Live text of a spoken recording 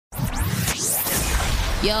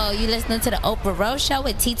Yo, you listening to the Oprah Rose Show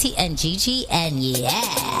with TT and Gigi, and yeah,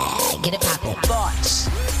 get it poppin'. Thoughts.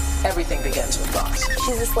 Everything begins with thoughts.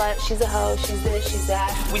 She's a slut, she's a hoe, she's this, she's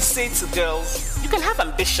that. We say to girls, you can have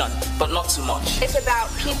ambition, but not too much. It's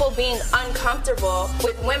about people being uncomfortable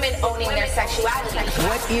with women owning their sexuality.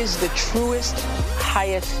 What is the truest,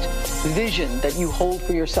 highest vision that you hold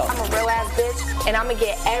for yourself? I'm a real ass bitch, and I'm gonna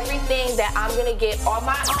get everything that I'm gonna get on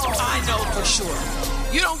my own. I know for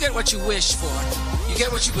sure. You don't get what you wish for. You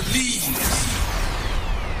get what you believe.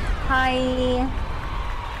 Hi.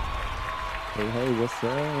 Hey, what's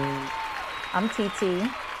up? I'm TT.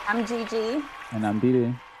 I'm Gigi. And I'm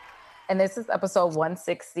Didi. And this is episode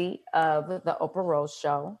 160 of the Oprah Rose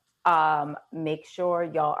Show. Make sure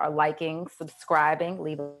y'all are liking, subscribing,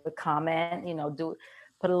 leave a comment,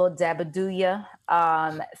 put a little dabba-doo-ya.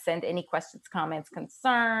 Send any questions, comments,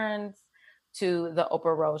 concerns to the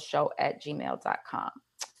Oprah Rose Show at gmail.com.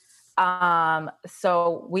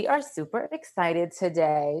 So we are super excited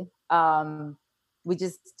today. We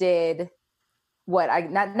just did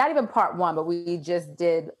not even part one, but we just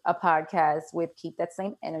did a podcast with Keep That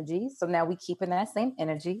Same Energy. So now we keeping that same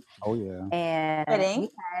energy. Oh yeah. And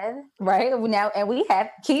we have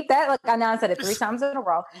Keep That, like I now said it 3 times in a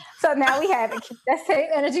row. So now we have Keep That Same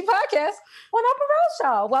Energy podcast on Oprah Rose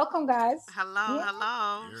Show. Welcome, guys. Hello.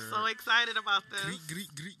 Yeah. So excited about this.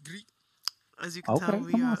 Greek. As you can tell,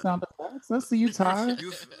 we come on, sound effects. Let's see you, Ty.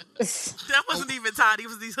 That wasn't even Todd. It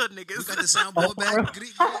was these hood niggas. We got the soundboard back.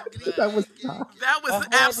 That was Ty. That was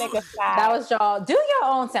absolutely. That was y'all. Do your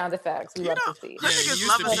own sound effects. We love to see. Hood niggas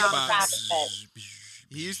love the sound effects.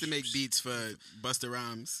 He used to make beats for Busta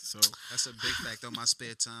Rhymes, so that's a big fact on my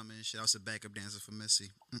spare time and shit. I was a backup dancer for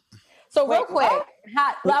Missy. So real quick,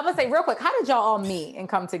 I'm gonna say real quick, how did y'all all meet and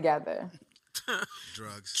come together?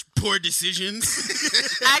 Drugs. Poor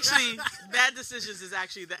decisions. Actually, bad decisions is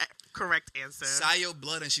actually the correct answer. Sayo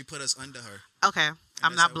blood and she put us under her. Okay,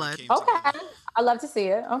 I'm not blood. Okay, I love to see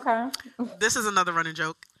it. Okay. This is another running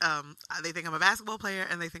joke. They think I'm a basketball player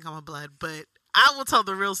and they think I'm a blood, but I will tell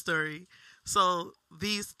the real story. So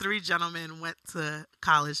these 3 gentlemen went to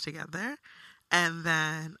college together, and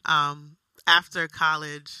then after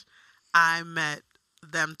college, I met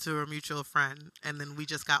them to a mutual friend, and then we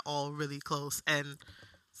just got all really close. And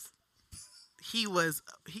you were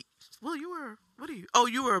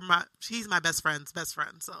he's my best friend's best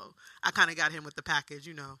friend, so I kind of got him with the package.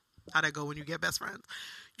 You know how that go when you get best friends.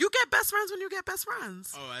 You get best friends when you get best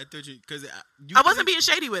friends. Oh, I thought because I wasn't being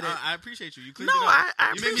shady with it. I appreciate you. You no,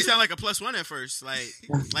 I you made me sound like a +1 at first.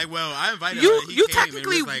 Well, I invited you. Her, You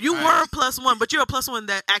technically you were a +1, but you're a +1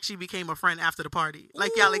 that actually became a friend after the party.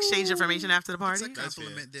 Like y'all exchanged information after the party. It's a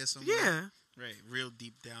compliment there somewhere. Yeah. Right, real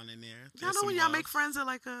deep down in there. Y'all know when y'all make friends at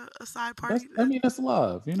like a side party. That's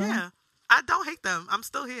love, you know. Yeah, I don't hate them. I'm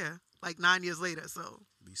still here, like 9 years later. So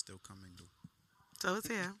we still coming. So it's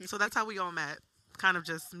here. So that's how we all met. Kind of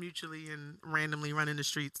just mutually and randomly running the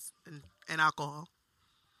streets and alcohol.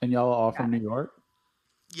 And y'all are all from New York?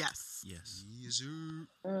 Yes.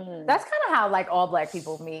 That's kind of how like all Black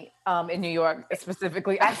people meet in New York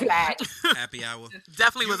specifically. Happy hour.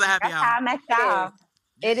 Definitely was a happy hour. How I met y'all.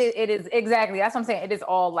 It is exactly. That's what I'm saying. It is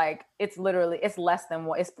all like it's less than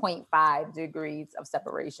 1. It's 0.5 degrees of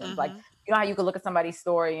separation. Mm-hmm. Like you know how you could look at somebody's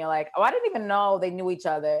story and you're like, oh, I didn't even know they knew each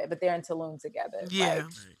other, but they're in Tulum together. Yeah, like,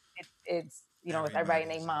 it's it's everybody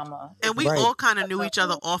named Mama. And we all kind of knew each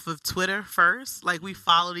other off of Twitter first. Like we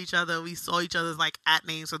followed each other. We saw each other's like @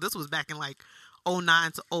 names. So this was back in like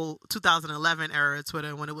 2009 to 2011 era of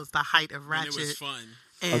Twitter when it was the height of Ratchet. And it was fun.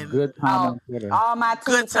 And a good time on Twitter. All my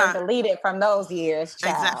tweets are deleted from those years,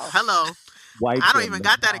 child. Exactly. Hello. I don't even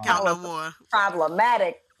got that account no more.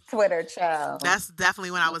 Problematic Twitter, child. That's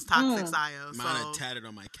definitely when I was toxic, Sayo. Mine are tatted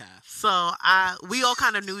on my calf. So we all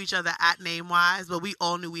kind of knew each other @ name wise, but we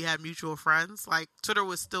all knew we had mutual friends. Like Twitter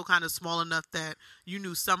was still kind of small enough that you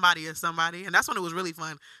knew somebody or somebody, and that's when it was really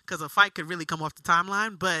fun because a fight could really come off the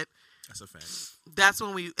timeline. But that's a fact. That's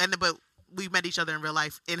when but we met each other in real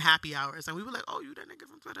life in happy hours, and we were like, "Oh, you that nigga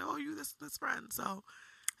from Twitter? Oh, you this friend?" So,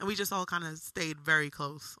 and we just all kind of stayed very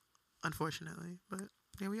close, unfortunately. But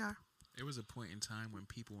here we are. There was a point in time when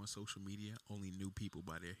people on social media only knew people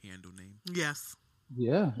by their handle name. Yes.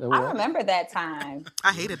 Yeah. I remember that time.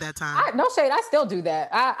 I hated that time. No shade. I still do that.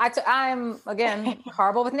 I'm, again,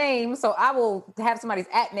 horrible with names, so I will have somebody's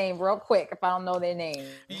 @ name real quick if I don't know their name.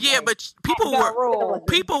 Yeah, like, but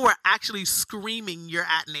people were actually screaming your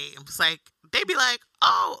 @ names. Like, they'd be like,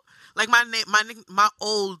 oh, like my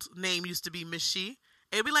old name used to be Miss She,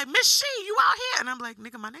 it'd be like, Miss She, you out here? And I'm like,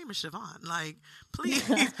 nigga, my name is Siobhan. Like, please,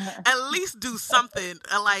 at least do something.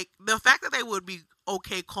 Like, the fact that they would be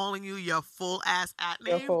okay calling you your full ass at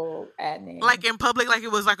name. Your full at name. Like, in public, like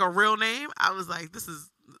it was like a real name. I was like,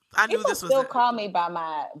 I knew People this was still it. call me by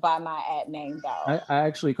my at name though. I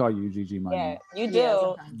actually call you Gigi my Yeah, name. you do.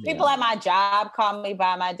 Yeah, People at my job call me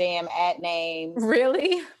by my damn at name.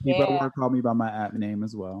 Really? People Yeah. at work call me by my app name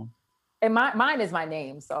as well. And mine is my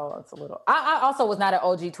name, so it's a little. I also was not an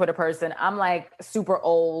OG Twitter person. I'm like super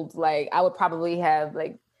old. Like I would probably have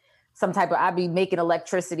like some type of. I'd be making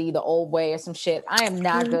electricity the old way or some shit. I am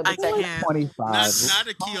not good with that. 25. Not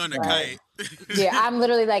a key on the kite. Yeah, I'm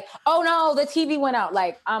literally like, oh no, the TV went out.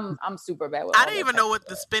 Like I'm super bad with. I didn't even know what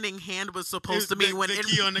the spinning hand was supposed to mean when the in,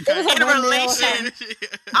 key on the was kite. in a windmill. relation.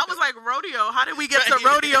 I was like, rodeo. How did we get to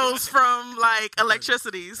rodeos from like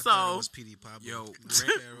electricity? So was PD Pablo. Yo,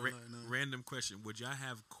 Carolina. random question. Would y'all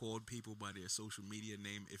have called people by their social media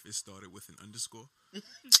name if it started with an underscore?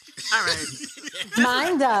 all right.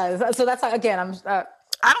 Mine does. So that's like, again, I'm.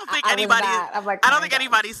 I don't think I was anybody. not. I'm like, I don't mine think does.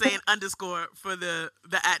 anybody's saying underscore for the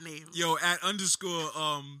at name. Yo, at underscore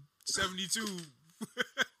 72.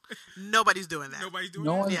 Nobody's doing that. Nobody's doing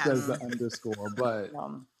No that. one Yeah. says the underscore, but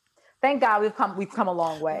Thank God we've come a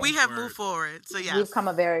long way. We have moved forward. So yeah, We've come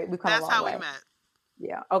a long that's how way. we met.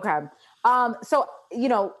 Yeah. Okay. So,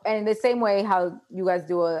 and in the same way how you guys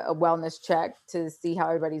do a wellness check to see how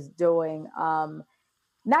everybody's doing,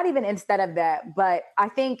 not even instead of that, but I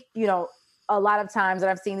think, a lot of times that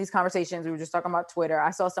I've seen these conversations, we were just talking about Twitter.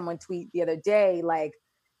 I saw someone tweet the other day, like,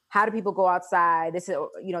 how do people go outside? This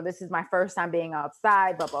is my first time being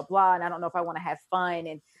outside, blah, blah, blah. And I don't know if I want to have fun.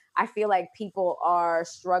 And I feel like people are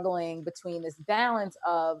struggling between this balance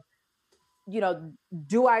of,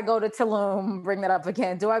 do I go to Tulum, bring that up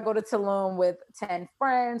again, do I go to Tulum with 10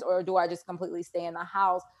 friends or do I just completely stay in the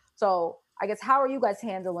house? So I guess, how are you guys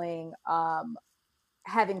handling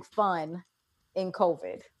having fun in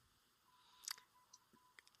COVID?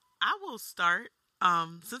 I will start.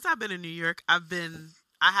 Since I've been in New York, I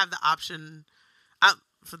have the option.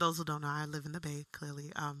 For those who don't know, I live in the Bay.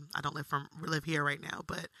 Clearly, I don't live here right now.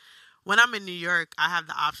 But when I'm in New York, I have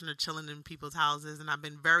the option of chilling in people's houses, and I've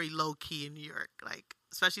been very low key in New York. Like,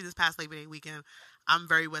 especially this past Labor Day weekend, I'm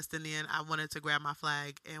very West Indian. I wanted to grab my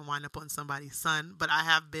flag and wind up on somebody's son, but I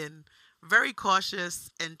have been very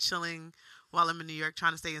cautious and chilling while I'm in New York,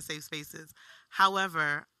 trying to stay in safe spaces.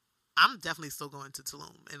 However, I'm definitely still going to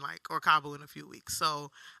Tulum or Cabo in a few weeks. So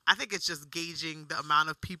I think it's just gauging the amount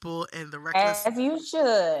of people and the reckless. As you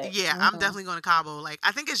should. Yeah, I'm definitely going to Cabo. Like,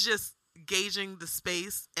 I think it's just gauging the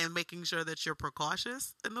space and making sure that you're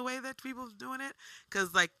precautious in the way that people are doing it.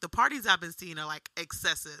 Because, like, the parties I've been seeing are, like,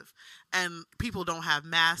 excessive. And people don't have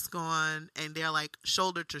masks on. And they're, like,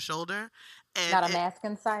 shoulder to shoulder. And Not a mask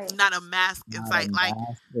in sight. Not a mask in sight. Like,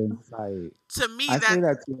 to me, I say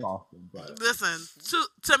that too often. But listen,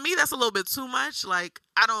 to me, that's a little bit too much. Like,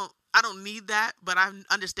 I don't need that, but I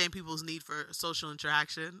understand people's need for social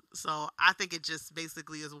interaction. So I think it just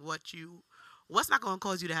basically is what's not going to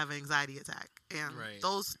cause you to have an anxiety attack. And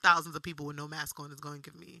those thousands of people with no mask on is going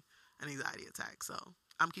to give me an anxiety attack. So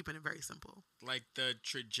I'm keeping it very simple. Like, the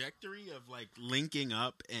trajectory of, like, linking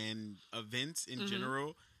up and events in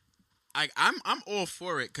general, I'm all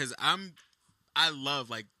for it because I love,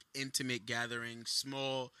 like, intimate gatherings,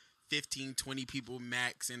 small 15, 20 people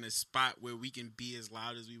max in a spot where we can be as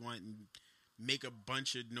loud as we want and make a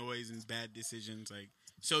bunch of noise and bad decisions. Like,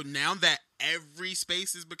 so now that every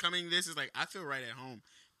space is becoming this, is like, I feel right at home.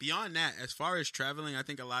 Beyond that, as far as traveling, I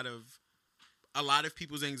think a lot of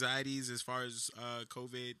people's anxieties as far as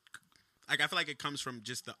COVID, like, I feel like it comes from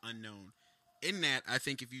just the unknown. In that, I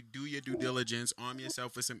think if you do your due diligence, arm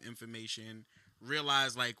yourself with some information,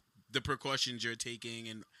 realize, like, the precautions you're taking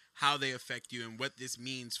and how they affect you and what this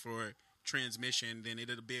means for transmission, then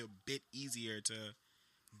it'll be a bit easier to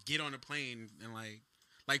get on a plane and,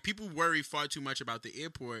 like people worry far too much about the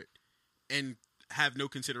airport and have no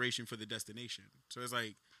consideration for the destination. So it's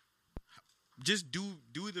like, just do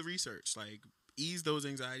the research, like, ease those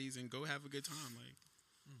anxieties and go have a good time, like.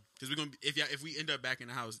 Because we're gonna if we end up back in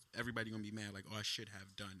the house, everybody gonna be mad. Like, oh, I should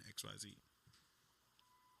have done XYZ.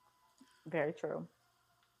 Very true.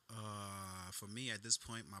 For me, at this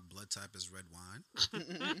point, my blood type is red wine.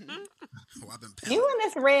 I've been you in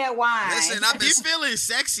this red wine. Listen, I've been feeling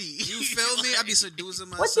sexy. You feel me? I be seducing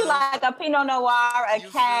myself. What you like? A Pinot Noir, a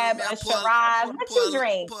Cab, a Shiraz? What you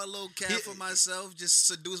drink? Pour a little Cab for myself. Just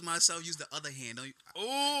seduce myself. Use the other hand.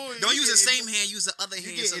 Don't use the same hand. Use the other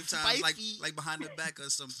hand sometimes, like behind the back or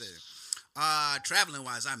something. Traveling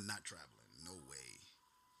wise, I'm not traveling. No way.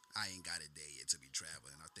 I ain't got a day yet to be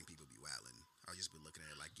traveling. I think people be wilding. I'll just be looking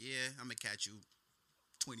at it like, yeah, I'm gonna catch you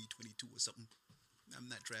 2022 or something. I'm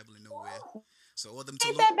not traveling nowhere. So all them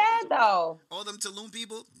Ain't that bad though? All them Tulum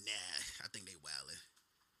people, nah, I think they wildin'.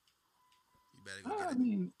 You better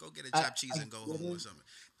go get a chopped cheese and go home or something.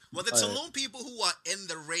 Well, the Tulum people who are in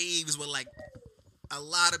the raves were like a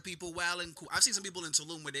lot of people wildin'. Cool. I've seen some people in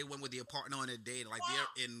Tulum where they went with their partner on a date, like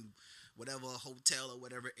they're in whatever hotel or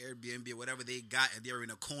whatever Airbnb or whatever they got, and they're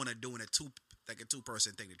in a corner doing a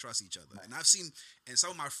two-person thing to trust each other. And I've seen, and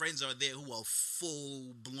some of my friends are there who are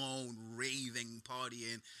full-blown raving,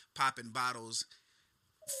 partying, popping bottles.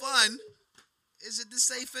 Fun. Is it the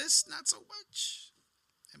safest? Not so much.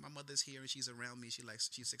 And my mother's here and she's around me. She's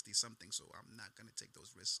 60-something, so I'm not gonna take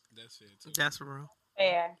those risks. That's it. Too. That's real.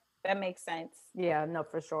 Yeah, that makes sense. Yeah, no,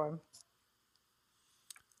 for sure.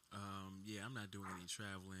 Yeah, I'm not doing any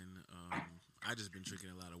traveling. I just been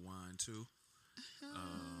drinking a lot of wine too.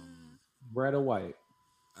 Red or white?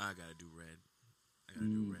 I gotta do red.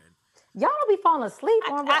 Y'all don't be falling asleep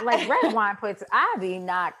on like red wine puts. I be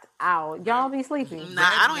knocked out. Y'all be sleepy. Nah,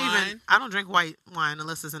 I don't drink white wine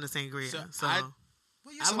unless it's in the sangria. So I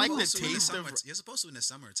like the taste of. You're supposed to in the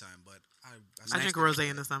summertime, but I drink rosé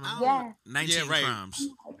in the summer. Yeah, 19 crimes.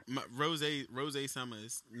 Rosé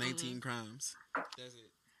summers, 19 crimes. That's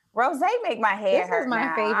it. Rosé make my head hurt. This is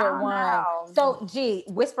my favorite one. So,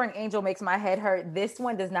 Whispering Angel makes my head hurt. This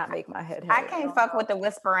one does not make my head hurt. I can't fuck with the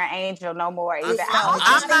Whispering Angel no more either.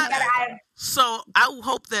 So I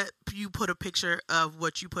hope that you put a picture of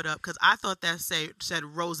what you put up, because I thought that said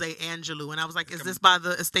Rose Angelou, and I was like, is this by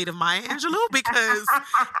the estate of Maya Angelou? Because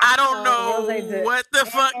I don't know what the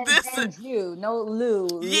fuck this is. No Lou.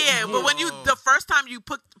 Yeah, but when the first time you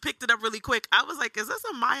picked it up really quick, I was like, is this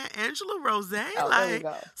a Maya Angelou Rose? Like,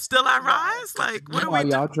 Still I Rise? Like, what are we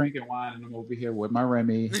y'all drinking wine and I'm over here with my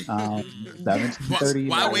Remy. 1730.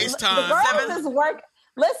 Why waste time? The girls is work.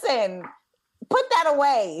 Listen, put that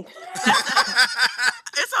away.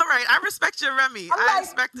 It's all right. I respect your Remy. I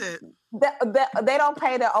respect it. They don't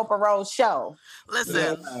pay the Oprah Rose show.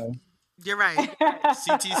 Listen, you're right.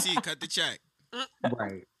 CTC, cut the check.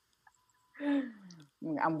 Right.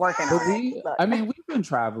 I'm working on it. I mean, we've been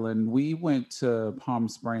traveling. We went to Palm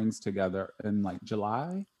Springs together in like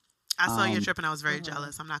July. I saw your trip and I was very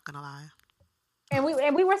jealous. I'm not gonna lie. And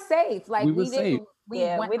we were safe. Like we didn't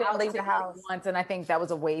didn't leave the house once, and I think that was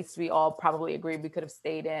a waste. We all probably agreed we could have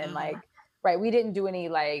stayed in. Like, right, we didn't do any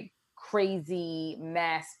like crazy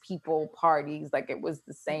mass people parties. Like it was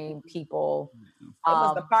the same people. It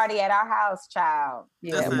was the party at our house, child.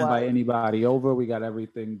 Yeah, we didn't invite anybody over. We got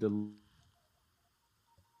everything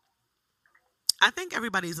I think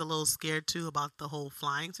everybody's a little scared too about the whole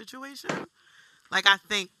flying situation. Like I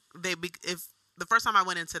think if the first time I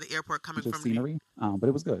went into the airport coming from scenery, but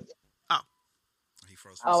it was good. He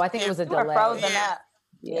froze. I think it was a delay. Frozen up.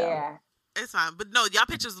 Yeah, it's fine. But no, y'all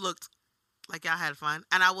pictures looked like y'all had fun.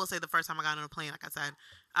 And I will say, the first time I got on a plane, like I said,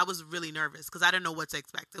 I was really nervous because I didn't know what to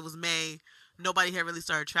expect. It was May. Nobody had really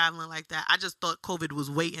started traveling like that. I just thought COVID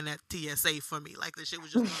was waiting at TSA for me. Like the shit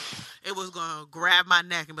was just, it was going to grab my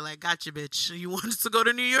neck and be like, gotcha, bitch. You wanted to go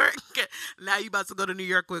to New York? Now you about to go to New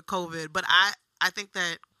York with COVID. But I think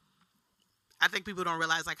people don't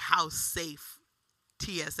realize like how safe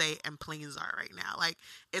TSA and planes are right now. Like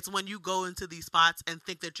it's when you go into these spots and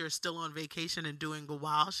think that you're still on vacation and doing the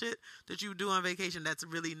wild shit that you do on vacation, that's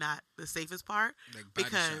really not the safest part. Like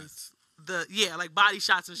because like body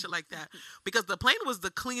shots and shit like that. Because the plane was the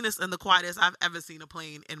cleanest and the quietest I've ever seen a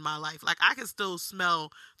plane in my life. Like I can still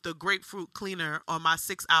smell the grapefruit cleaner on my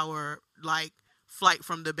 6-hour like flight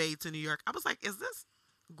from the Bay to New York. I was like, is this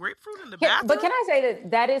grapefruit in the bathroom? But can I say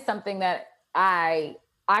that is something that I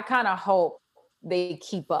kind of hope they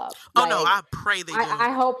keep up. Oh, no, I pray they do.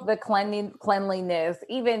 I hope the cleanliness,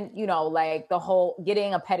 even, like the whole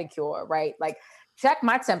getting a pedicure, right? Like check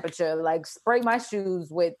my temperature, like spray my shoes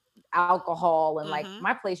with alcohol, and like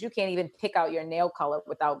my place, you can't even pick out your nail color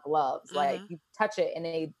without gloves. Like you touch it and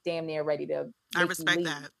they damn near ready to I respect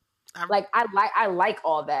that. I like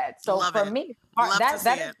all that. So for me, that is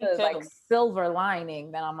the like silver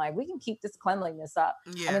lining that I'm like, we can keep this cleanliness up.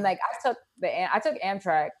 Yeah. I mean, like I took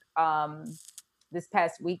Amtrak this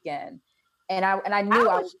past weekend, and I knew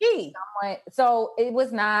I was someone. So it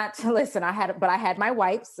was not. Listen, I had my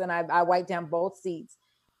wipes, and I wiped down both seats.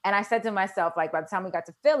 And I said to myself, like, by the time we got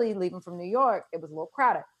to Philly, leaving from New York, it was a little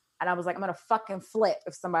crowded. And I was like, I'm gonna fucking flip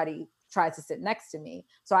if somebody tries to sit next to me.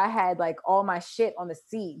 So I had like all my shit on the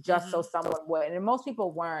seat just so someone would. And most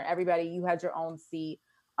people weren't. Everybody, you had your own seat.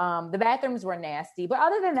 The bathrooms were nasty, but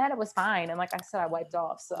other than that, it was fine. And like I said, I wiped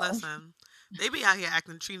off. So listen, they be out here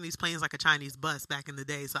treating these planes like a Chinese bus back in the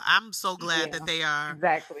day. So I'm so glad that they are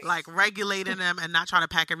like regulating them and not trying to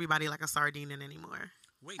pack everybody like a sardine in anymore.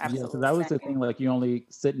 Wait, yeah, so that was the thing. Like, you only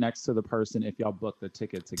sit next to the person if y'all book the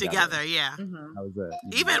ticket together. Together, yeah. Mm-hmm. That was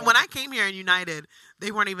it. Even when I came here in United,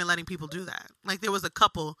 they weren't even letting people do that. Like, there was a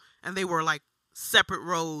couple, and they were like separate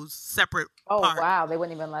rows, separate. Oh parts. wow, they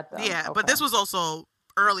wouldn't even let them. Yeah, Okay. but this was also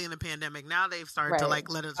early in the pandemic. Now they've started to like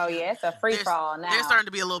let us. Oh yeah, it's a free for all now. They're starting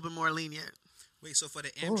to be a little bit more lenient. Wait, so for the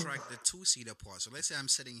Amtrak, the two-seater part. So let's say I'm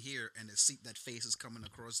sitting here and the seat that faces coming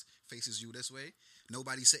across faces you this way.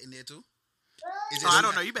 Nobody's sitting there too. I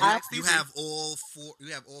don't know. You better ask You these have all four.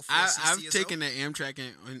 You have all four. I've taken the Amtrak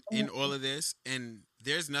in all of this, and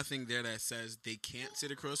there's nothing there that says they can't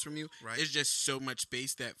sit across from you. Right. It's just so much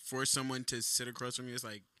space that for someone to sit across from you, it's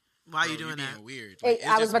like, why are bro, you doing that? Weird. Hey, Like,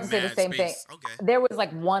 I was just about to say the mad same space. thing. Okay. There was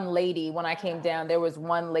like one lady when I came down. There was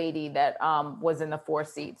one lady that was in the 4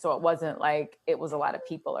 seat, so it wasn't like it was a lot of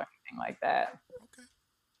people or anything like that. Okay.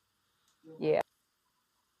 Yeah.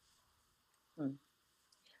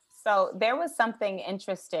 So there was something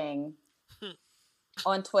interesting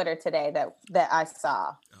on Twitter today that I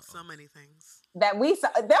saw. So many things. That we saw.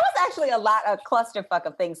 There was actually a lot of clusterfuck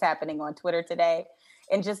of things happening on Twitter today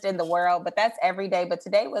and just in the world, but that's every day. But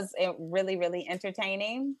today was really, really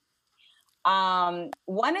entertaining.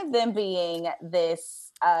 One of them being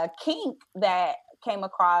this kink that came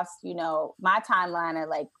across, my timeline at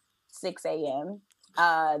like 6 a.m.,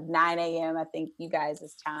 9 a.m., I think you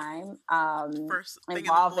guys' time. First thing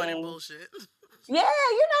involving in the morning bullshit. Yeah,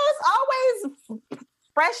 it's always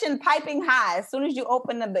fresh and piping high. As soon as you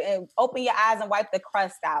open your eyes and wipe the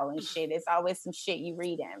crust out and shit, it's always some shit you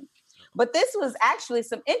reading. But this was actually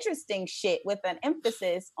some interesting shit with an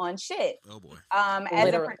emphasis on shit. Oh boy.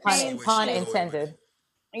 As it pertains, pun intended.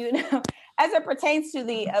 As it pertains to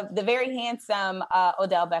the very handsome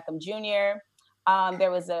Odell Beckham Jr.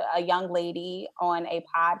 There was a young lady on a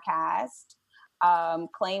podcast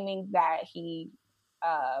claiming that he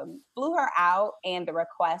flew her out, and the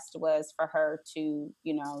request was for her to,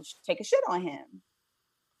 take a shit on him.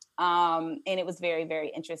 And it was very,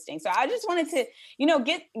 very interesting. So I just wanted to,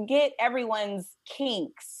 get everyone's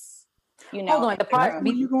kinks. Hold on, the part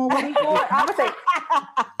before I would say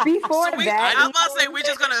before that. I'm about to say we're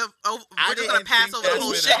just gonna pass over the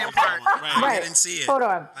whole shitting part. Right. I didn't see it. Hold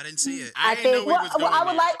on. I didn't see it.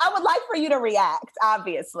 I would like for you to react,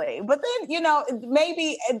 obviously, but then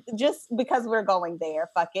maybe just because we're going there,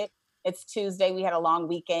 fuck it. It's Tuesday. We had a long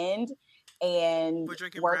weekend, and we're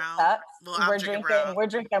drinking work brown. sucks. Well, we're drinking brown.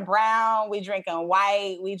 We drinking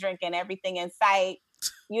white. We drinking everything in sight.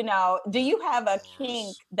 Do you have a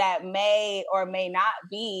kink that may or may not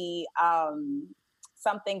be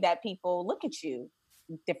something that people look at you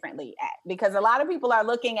differently at? Because a lot of people are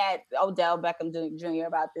looking at Odell Beckham Jr.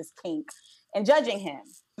 about this kink and judging him.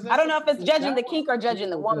 I don't know if it's judging the kink or judging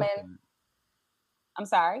the woman. I'm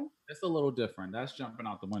sorry? It's a little different. That's jumping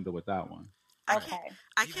out the window with that one. Okay.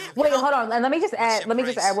 I can't. Wait, hold on. And let me just add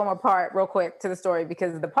one more part real quick to the story,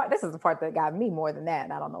 because this is the part that got me more than that,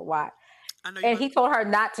 and I don't know why. And he told her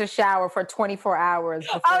not to shower for 24 hours.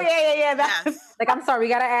 Oh, yeah. Like, I'm sorry,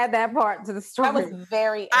 we got to add that part to the story. That was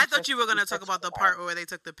very I thought you were going to talk about the part where they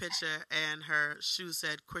took the picture and her shoe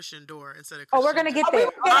said Christian Dior instead of Christian. Oh, we're going to get there.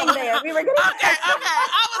 We were getting there. Okay.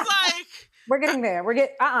 I was like... We're getting there.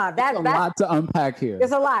 That's a lot to unpack here.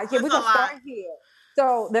 There's a lot. Yeah, we're going to start here.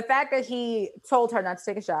 So the fact that he told her not to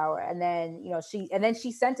take a shower, and then,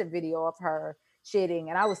 she sent a video of her shitting,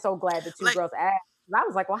 and I was so glad the two girls asked. I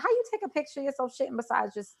was like, well, how you take a picture of yourself shitting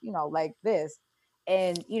besides just, like this?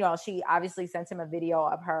 And, she obviously sent him a video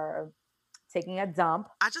of her taking a dump.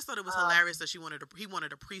 I just thought it was hilarious that he wanted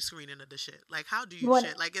a pre-screening of the shit. Like, how do you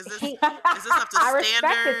shit? Like, is this up to I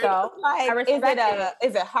standard? respect it, though.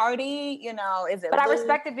 Is it hardy? Is it? But I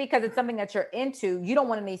respect it because it's something that you're into. You don't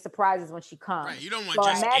want any surprises when she comes. Right. You don't want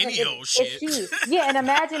just any old shit. And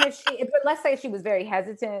imagine but let's say she was very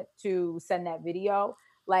hesitant to send that video.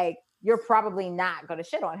 Like, you're probably not going to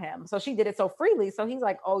shit on him. So she did it so freely. So he's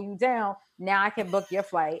like, oh, you down. Now I can book your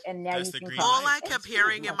flight. And now you can come. All I kept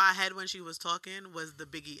hearing in my head when she was talking was the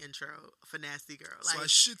Biggie intro for Nasty Girl. Like,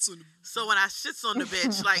 so when I shits on the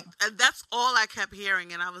bitch, like, that's all I kept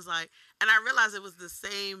hearing. And I was like, and I realized it was the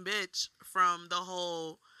same bitch from the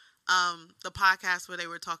whole, the podcast where they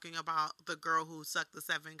were talking about the girl who sucked the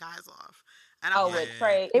 7 guys off. And with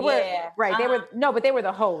Trey, they were right. They were but they were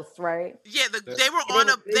the hosts, right? Yeah, they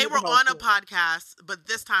were on a podcast, but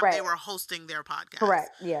this time they were hosting their podcast.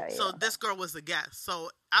 Correct. Yeah. So this girl was the guest.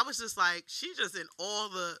 So I was just like, she's just in all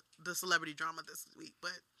the celebrity drama this week.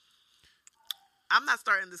 But I'm not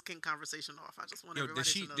starting this kink conversation off. I just want everybody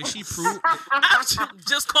to know. Did she prove?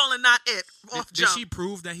 Just calling not it off. Did she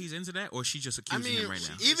prove that he's into that, or she just accusing him right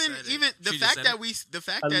now? Even the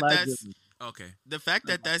fact that Okay. The fact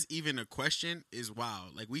that that's even a question is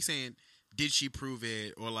wild. Like, we saying, did she prove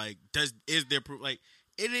it? Or, like, is there proof? Like,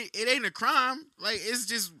 it ain't a crime. Like, it's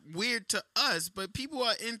just weird to us. But people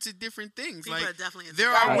are into different things. People like, are definitely into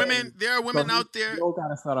there are women out there. You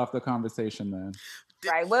gotta start off the conversation then.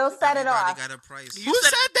 Right, Will set it off. Got a price. Who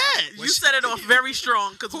said that? You set it off very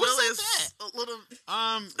strong because Will said is a little.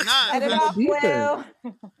 Set it off, Will.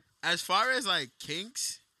 As far as like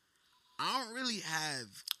kinks, I don't really have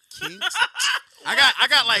kinks. I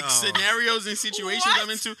got like scenarios and situations I'm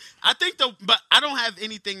into. I think but I don't have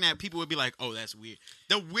anything that people would be like, oh, that's weird.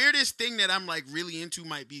 The weirdest thing that I'm like really into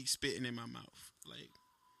might be spitting in my mouth. Like,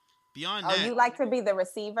 beyond that. You like to be the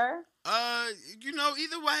receiver?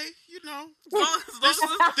 Either way, as long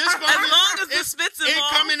as the spit's involved,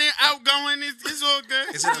 incoming and outgoing, it's all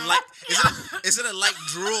good. Is it a light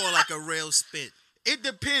drool or like a real spit? It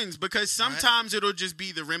depends because sometimes it'll just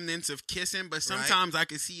be the remnants of kissing, but sometimes I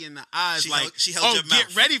can see in the eyes she held your mouth.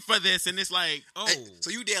 Get ready for this, and it's like, so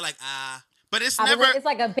you dare like but it's never. It's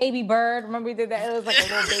like a baby bird. Remember we did that? It was like a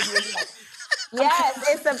little baby.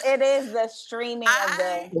 Yes, it is the streaming of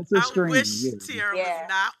the. It's a stream. I wish Tiara was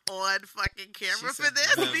not on fucking camera for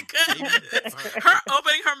this because her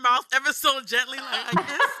opening her mouth ever so gently like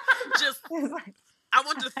this, just I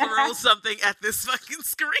want to throw something at this fucking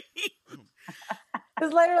screen.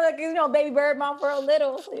 It's literally like, baby bird mouth for a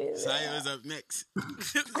little. Saya is up next.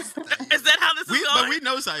 Is that how this is going? But we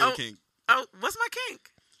know Saya kink. Oh, what's my kink?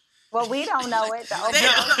 Well, we don't know it. The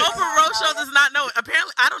Oprah Rose Show does not know it.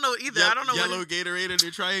 Apparently, I don't know it either. I don't know Yellow Gatorade and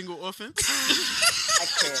the triangle offense. I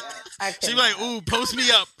can't. She be like, ooh, post me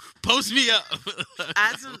up. Post me up.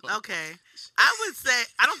 Okay. I would say,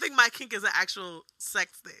 I don't think my kink is an actual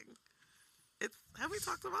sex thing. Have we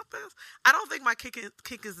talked about this? I don't think my kink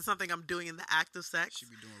is something I'm doing in the act of sex. She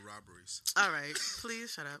be doing robberies. All right.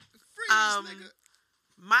 Please shut up. Freeze, nigga.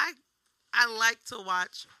 I like to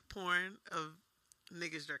watch porn of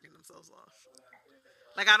niggas jerking themselves off.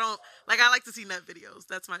 I like to see nut videos.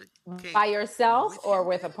 That's my kink. By yourself or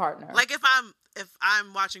with a partner? Like if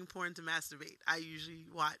I'm watching porn to masturbate, I usually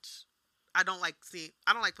watch. I don't like pussy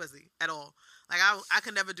at all. Like I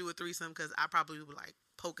could never do a threesome because I probably would like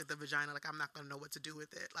poke at the vagina. Like I'm not gonna know what to do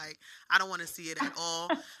with it. Like I don't want to see it at all.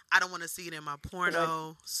 I don't want to see it in my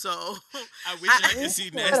porno. So I wish I could see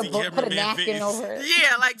nasty cameraman face.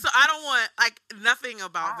 Yeah, like so I don't want nothing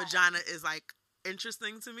about vagina is like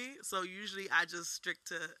interesting to me. So usually I just stick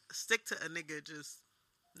to a nigga just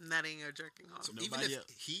nutting or jerking off. So even if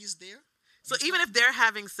he's there. So even if they're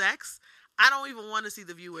having sex, I don't even want to see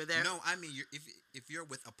the viewer there. No, I mean if you're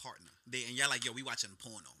with a partner, and you're like, yo, we watching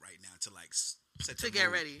porno right now to like set to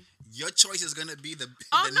get ready. Your choice is gonna be the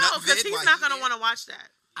no, because he's not gonna want to watch that.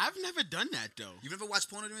 I've never done that though. You've never watched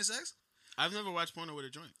porno during sex? I've never watched porno with a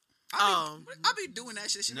joint. I'll be doing that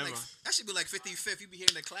shit. That should be like 50-50. You be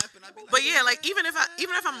hearing the clapping. I'd be like, but yeah, like even if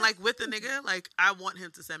I'm like with a nigga, like I want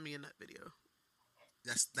him to send me a nut video.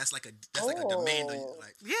 That's like a demand on you.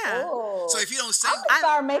 Like, yeah. So if you don't send, I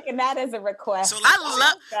start making that as a request. So like,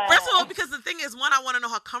 first of all, because the thing is, one, I want to know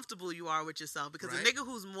how comfortable you are with yourself. Because a nigga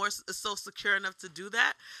who's is so secure enough to do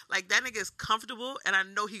that, like that nigga is comfortable, and I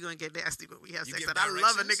know he gonna get nasty when we have sex. And I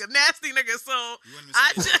love a nigga, nasty nigga. So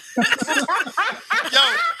I just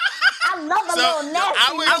I love a little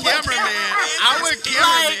nasty. Our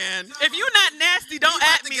cameraman. If you not nasty, don't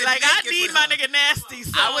at me. Like I need my nigga nasty.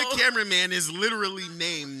 So. Our cameraman is literally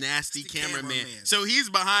named Nasty Cameraman. So he's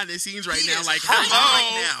behind the scenes right now, like,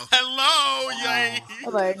 hello,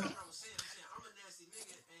 like,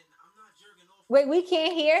 wait, we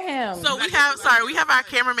can't hear him. So we have our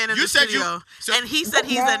cameraman in the studio, and he said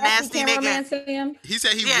he's a nasty nigga. He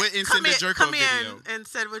said he went and sent a jerk off video. And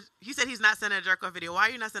said he said he's not sending a jerk off video. Why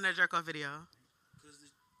are you not sending a jerk off video? Because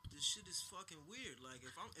this shit is fucking weird. Like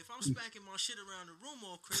if I'm spanking my shit around the room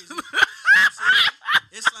all crazy,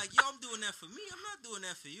 it's like, yo, I'm doing that for me. I'm not doing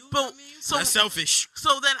that for you. But so that's selfish.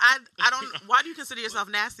 So then I don't. Why do you consider yourself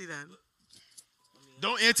nasty then?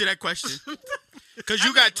 Don't answer that question. Because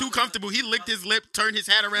you got too comfortable. He licked his lip, turned his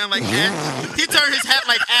hat around like Ash. He turned his hat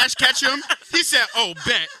like Ash Ketchum. He said, oh,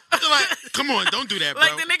 bet. Like, come on, don't do that, bro.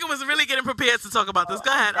 Like, the nigga was really getting prepared to talk about this.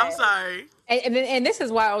 Go ahead. I'm sorry. And this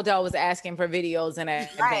is why Odell was asking for videos and yeah.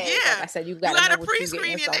 Like I said, you gotta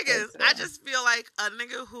pre-screen your niggas. I just feel like a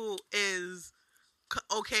nigga who is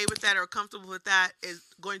okay with that or comfortable with that is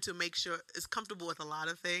going to make sure is comfortable with a lot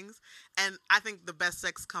of things, and I think the best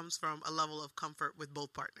sex comes from a level of comfort with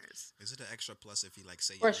both partners. Is it an extra plus if he like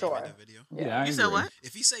say your name in the video? Yeah, you said what?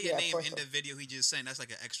 If he say your name in the video, he just saying that's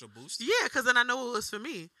like an extra boost. Yeah, because then I know it was for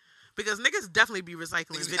me. because niggas definitely be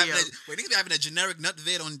recycling videos. Niggas be having a generic nut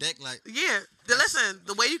vid on deck, like. Yeah, listen.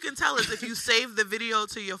 The way you can tell is if you save the video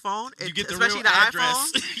to your phone, You get the especially real the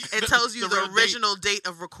address. iPhone, it tells you The the real original date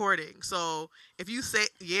of recording. So if you say,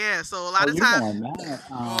 so a lot of you times, on that.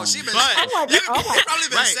 Oh, she been. But- you probably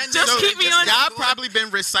been sending. Just keep me on- Y'all probably been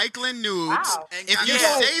recycling nudes. Wow. If you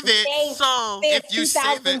save it, so if you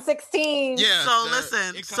save it, 2016. yeah. So the- listen,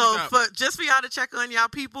 it comes so out. just for y'all to check on y'all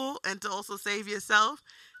people and to also save yourself,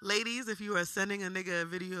 ladies, if you are sending a nigga a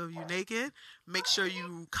video of you naked, make sure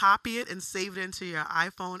you copy it and save it into your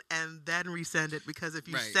iPhone and then resend it, because if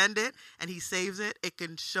you Right. send it and he saves it, it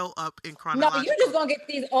can show up in No, chronological. but you just gonna get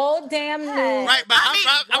these old damn nudes. Right, but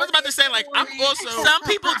I was about to say, like, I'm also. Some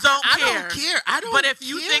people don't I care. don't care. I don't But if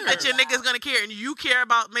you care. think that your nigga's gonna care and you care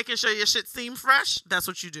about making sure your shit seem fresh, that's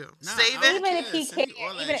what you do. Nah, Save I it. don't Even if care. he Send me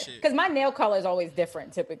all can't, that shit. because my nail color is always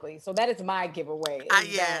different typically, so that is my giveaway.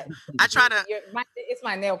 I try to. It's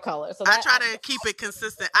my nail color, so I try to keep it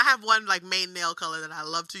consistent. I have one like main nail color that I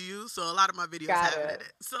love to use, so a lot of my videos Got have it it. in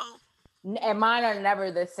it. So and mine are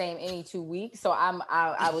never the same any 2 weeks, so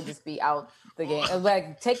I would just be out the game.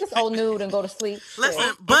 Like, take this old nude and go to sleep. listen,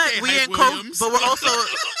 Shit. but Okay, we Hype in COVID, Williams. but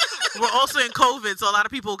we're also in COVID, so a lot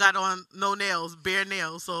of people got on no nails, bare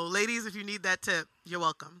nails. So ladies, if you need that tip, you're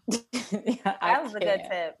welcome. That was a good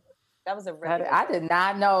tip. That was a really good I tip. did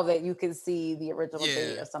not know that you could see the original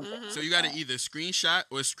date Yeah. or something. Mm-hmm. So you got to either screenshot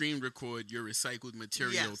or screen record your recycled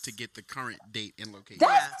material Yes. to get the current date and location.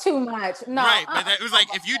 That's too much. No, Right, but it was like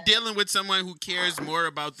if you're dealing with someone who cares more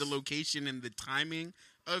about the location and the timing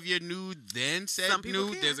of your nude than said Some people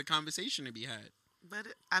nude, care. there's a conversation to be had. But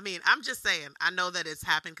I mean, I'm just saying, I know that it's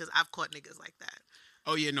happened because I've caught niggas like that.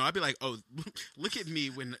 Oh yeah, no, I'd be like, oh, look at me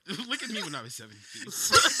when I was 17.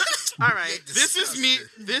 All right, This is me.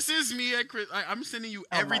 This is me at Chris. I'm sending you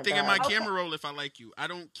Oh my everything in my God. camera roll if I like you. I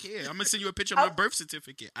don't care. I'm gonna send you a picture of my birth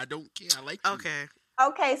certificate. I don't care. I like you. okay.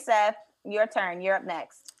 Okay, Seth, your turn. You're up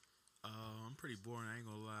next. I'm pretty boring. I ain't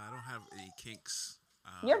gonna lie. I don't have any kinks.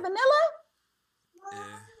 You're vanilla? Yeah,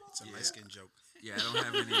 it's a light skin joke. Yeah, I don't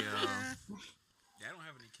have any. Yeah, I don't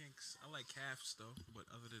have any kinks. I like calves though, but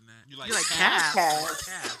other than that, You like calves?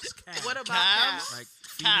 Calves. What about Calves? calves? Like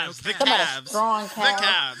Calves. The female calves. calves. strong The calf.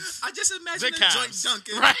 calves. I just imagine The a calves. joint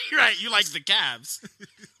dunking. Right. You like the calves.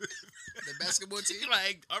 The basketball team. You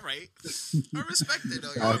like, all right. I respect it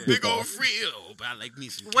though. Oh, Yeah. Big old frio, but I like me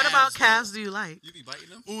some. What about though. calves? Do you like? You be biting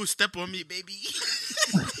them? Ooh, step on me, baby.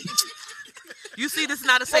 You see, this is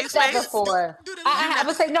not a Said safe that space. before. I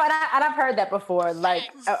would say no, and I've heard that before. Like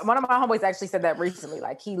one of my homeboys actually said that recently.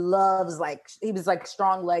 Like he loves, like he was like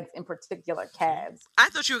strong legs, in particular calves. I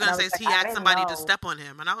thought you were gonna And I say was he like, I asked didn't somebody to know. step on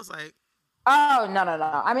him, and I was like, Oh no.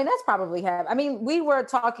 I mean that's probably have. I mean we were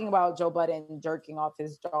talking about Joe Budden jerking off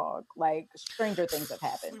his dog. Like stranger things have we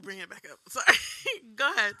happened. bring it back up. Sorry. Go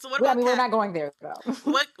ahead. So what I about mean we're calves? not going there though.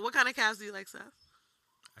 What kind of calves do you like, Seth?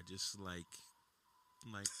 I just like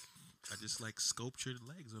I just like sculptured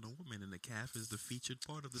legs on a woman, and the calf is the featured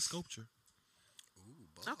part of the sculpture. Ooh,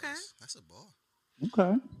 balls. Okay. That's a ball.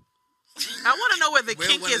 Okay. I want to know where the Will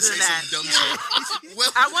kink wanna is in say that. some dumb shit.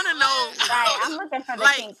 Will- I want to know, Right, I'm looking for the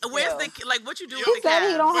like, kinks where's too. the like, what you do He with the said he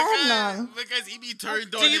calves? don't have none. Because he be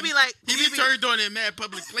turned on. Do you be like? He do be you be- turned on in mad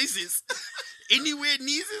public places. Anywhere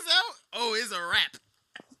knees is out, oh, it's a wrap.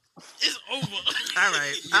 It's over. All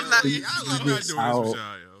right, I'm not. Y'all love not doing Ow. this with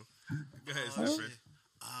y'all, yo. Go ahead, Stephen.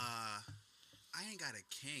 I ain't got a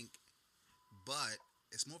kink, but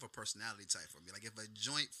it's more of a personality type for me. Like if a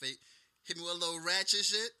joint hit me with a little ratchet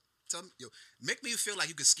shit, tell me, make me feel like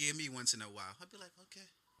you could scare me once in a while. I'd be like, okay,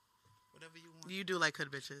 whatever you want. You do like hood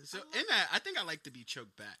bitches. So in that, I think I like to be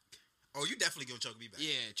choked back. Oh, you definitely gonna choke me back.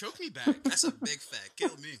 Yeah, choke me back. That's a big fact.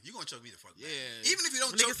 Kill me. You gonna choke me the fuck back. Yeah. Even if you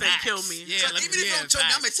don't Nigga choke say back. kill me. Yeah, Even if you don't choke me,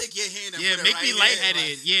 I'm gonna take your hand and Yeah, put it make right me here,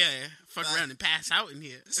 lightheaded. like, Yeah, fuck around and pass out in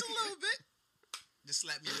here. just a little bit. Just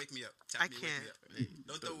slap me and wake me up. Tap I me and wake can't. me up.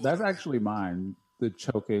 Don't throw That's water. actually mine. The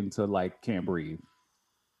choking to like can't breathe.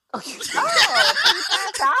 He's like,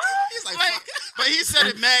 Like, fuck. but he said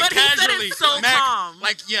it mad But he said it casually. so mad, calm.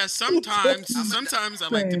 Like, yeah, sometimes I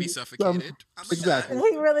like to be suffocated. I'm a Exactly.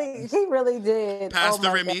 He really did. Pass Oh the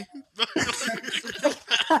my Remy.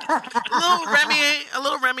 a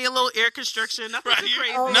little Remy, a little air constriction. Nothing too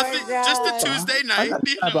crazy. Oh my Nothing, just God. a Tuesday I night. got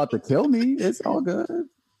not about to kill me. It's all good.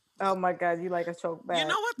 Oh my God, you like a choke back. You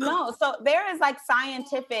know what? No, so there is like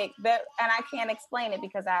scientific that, and I can't explain it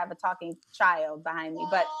because I have a talking child behind me.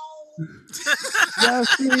 But And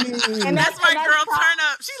that's my girl turn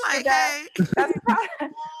up. She like, hey.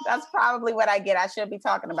 That's probably what I get. I should be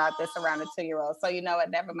talking about this around a 2-year-old. So you know what?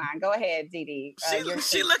 Never mind. Go ahead, Dee.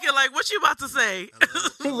 She looking like, what you about to say?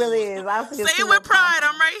 She really is. Say it with pride.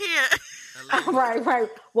 I'm right here. Right.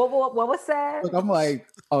 What was said? Look, I'm like,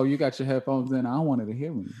 oh, you got your headphones in. I don't want her to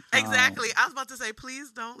hear me. Exactly. I was about to say, please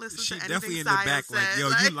don't listen to anything definitely in the Saya back, said. like, yo,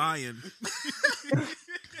 you lying.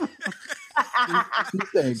 She's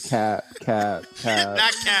saying cap.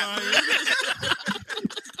 Not cap.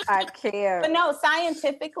 I can't. But no,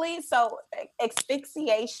 scientifically, so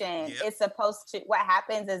asphyxiation is supposed to, what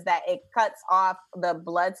happens is that it cuts off the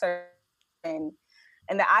blood circulation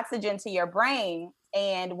and the oxygen to your brain,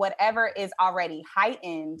 and whatever is already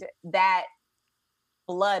heightened, that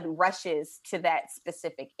blood rushes to that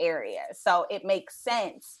specific area. So it makes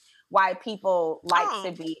sense why people like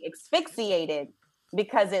to be asphyxiated,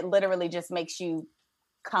 because it literally just makes you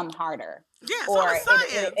come harder. Yeah, or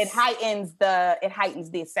it heightens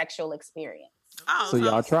the sexual experience. So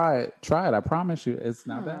y'all try it. I promise you, it's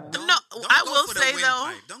not bad. No, I will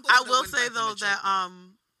say though that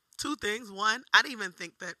two things. One, I didn't even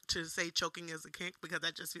think that to say choking is a kink, because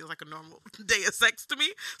that just feels like a normal day of sex to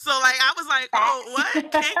me. So like I was like, oh,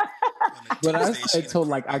 what kink? But I say told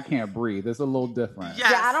like I can't breathe. It's a little different.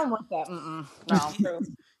 Yes. Yeah, I don't want that. No,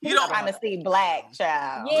 you don't want to see black,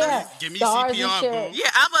 child. Yeah, give me CPR. Yeah,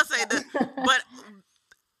 I'm gonna say that. But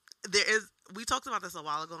we talked about this a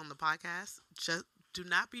while ago on the podcast. Just do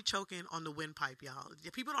not be choking on the windpipe, y'all.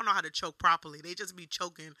 People don't know how to choke properly. They just be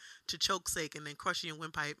choking to choke's sake and then crushing your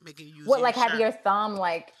windpipe, making you use what, your like shirt. have your thumb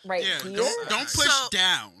like right here? Don't push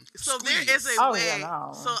down. So Squeeze. there is a way. Yeah,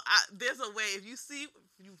 no. So there's a way. If you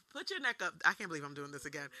put your neck up, I can't believe I'm doing this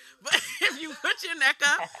again. But if you put your neck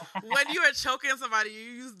up when you are choking somebody,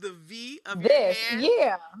 you use the V of your hand,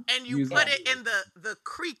 and you put it in the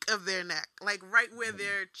creak of their neck, like right where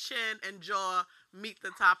their chin and jaw meet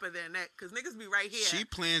the top of their neck, because niggas be right here. She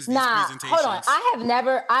plans these presentations. Hold on.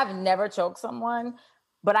 I've never choked someone,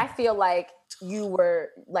 but I feel like you were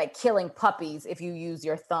like killing puppies if you use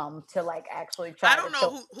your thumb to like actually try. I don't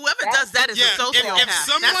know. Whoever does that is a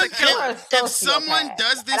sociopath. If someone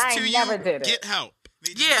does this to you, get help.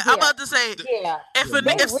 Yeah, I'm about to say. Yeah. If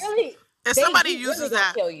somebody uses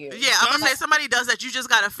that, I'm gonna say somebody does that, you just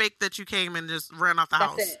gotta fake that you came and just ran off the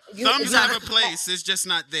house. Thumbs have a place. It's just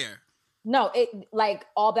not there. No, it like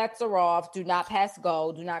all bets are off. Do not pass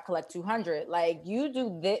go. Do not collect 200. Like you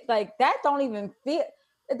do this, like that. Don't even feel.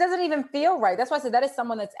 It doesn't even feel right. That's why I said that is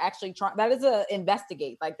someone that's actually trying. That is a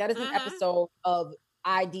investigate. Like that is an episode of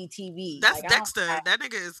IDTV. That's like, Dexter. That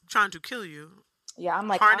nigga is trying to kill you. Yeah, I'm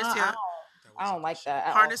like I don't like that.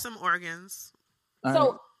 Harness some organs.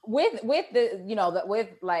 So with the with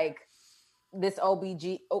like this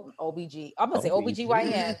OBG. I'm gonna say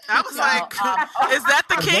OBGYN. I was like, is that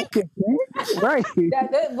the kink? Right.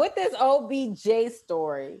 With this OBJ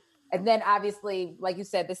story, and then obviously, like you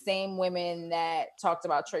said, the same women that talked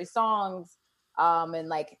about Trey Songz, and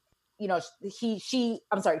like, Trey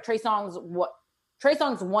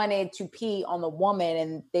Songz wanted to pee on the woman,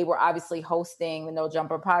 and they were obviously hosting the No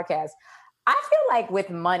Jumper podcast. I feel like with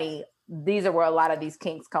money, these are where a lot of these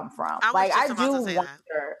kinks come from. I do wonder.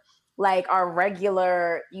 Like our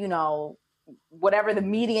regular, whatever the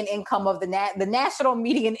median income of the national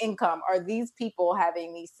median income, are these people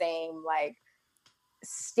having these same like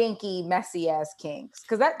stinky, messy ass kinks?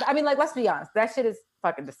 Because let's be honest, that shit is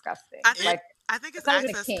fucking disgusting. I think it's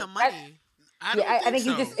access to money. I think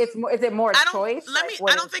so. Is it more choice?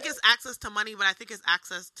 I don't think it's access to money, but I think it's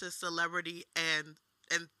access to celebrity and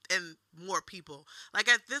more people. Like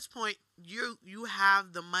at this point, you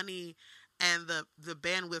have the money and the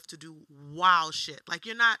bandwidth to do wild shit. Like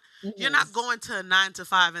you're not going to a 9 to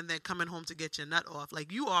 5 and then coming home to get your nut off.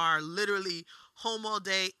 Like you are literally home all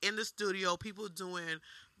day in the studio, people doing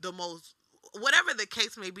the most, whatever the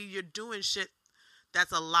case may be, you're doing shit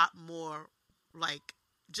that's a lot more like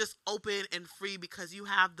just open and free because you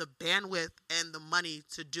have the bandwidth and the money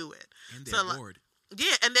to do it. And they're bored.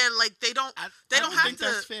 Yeah, and then like they don't have to.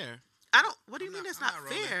 That's fair. What do you mean it's not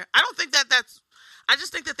fair? I don't think that's. I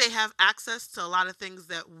just think that they have access to a lot of things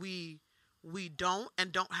that we don't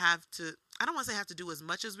have to. I don't want to say have to do as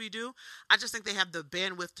much as we do. I just think they have the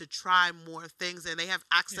bandwidth to try more things, and they have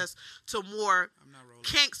access to more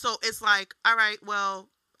kinks. So it's like, all right, well,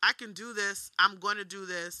 I can do this. I'm going to do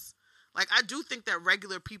this. Like I do think that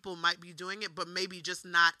regular people might be doing it, but maybe just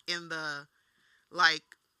not in the like.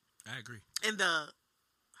 I agree.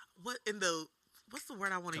 What's the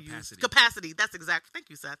word I want to use? Capacity. That's exact. Thank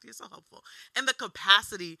you, Seth. You're so helpful. And the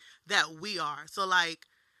capacity that we are. So like,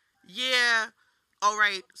 yeah, all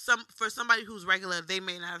right, for somebody who's regular, they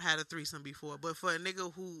may not have had a threesome before, but for a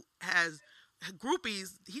nigga who has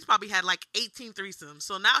groupies, he's probably had like 18 threesomes.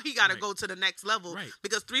 So now he got to go to the next level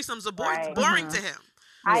because threesomes are boring to him.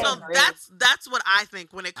 So that's what I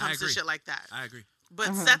think when it comes to shit like that. I agree.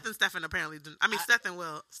 But Seth and Stefan apparently do. I mean, Stefan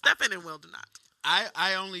and Will do not.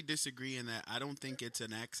 I only disagree in that I don't think it's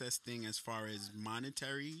an access thing as far as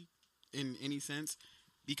monetary in any sense.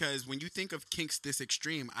 Because when you think of kinks this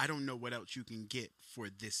extreme, I don't know what else you can get for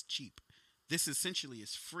this cheap. This essentially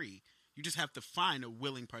is free. You just have to find a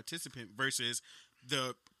willing participant versus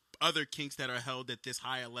the other kinks that are held at this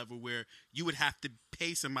higher level where you would have to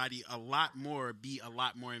pay somebody a lot more, be a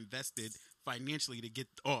lot more invested financially to get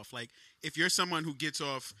off. Like, if you're someone who gets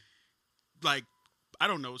off, like, I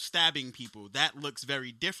don't know, stabbing people, that looks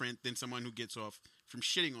very different than someone who gets off from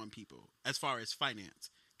shitting on people as far as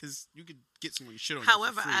finance. Because you could get someone to shit on.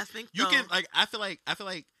 However, you for free. I think you can like. I feel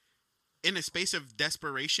like in a space of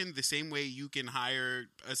desperation, the same way you can hire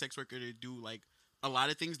a sex worker to do like a lot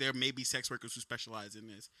of things, there may be sex workers who specialize in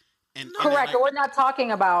this. And correct. We're not talking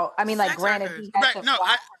about. I mean, like, granted, he has to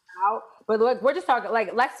fly out, but look, we're just talking like,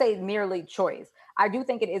 let's say merely choice. I do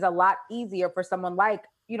think it is a lot easier for someone like,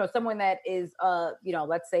 someone that is,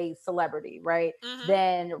 let's say celebrity, right?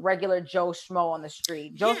 Than regular Joe Schmo on the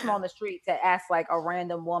street. Joe Schmo on the street to ask like a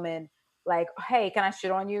random woman, like, hey, can I shit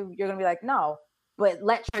on you? You're going to be like, no. But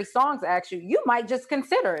let Trey Songz ask you, you might just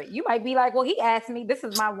consider it. You might be like, well, he asked me, this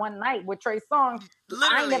is my one night with Trey Songz.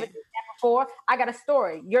 I never did that before. I got a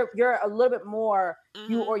story. You're a little bit more,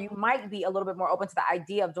 you might be a little bit more open to the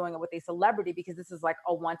idea of doing it with a celebrity because this is like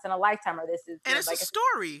a once in a lifetime, or this is. And it's like a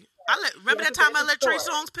story. Remember that time I let Trey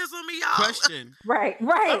Songz piss on me, y'all? Question. Right.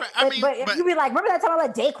 But you be like, remember that time I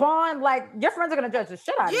let Daquan? Like, your friends are gonna judge the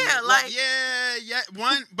shit out of you. Yeah.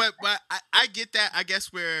 One, but I get that. I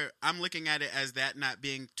guess where I'm looking at it as that not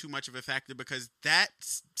being too much of a factor because that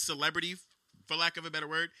celebrity, for lack of a better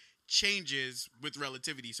word, changes with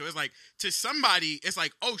relativity. So it's like, to somebody, it's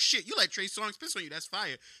like, oh shit, you let Trey Songz piss on you, that's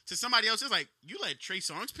fire. To somebody else, it's like, you let Trey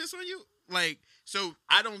Songz piss on you? Like, so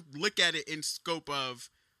I don't look at it in scope of,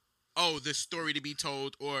 oh, the story to be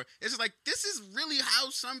told, or it's just like, this is really how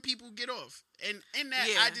some people get off. And in that,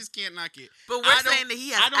 I just can't knock it. But we're saying that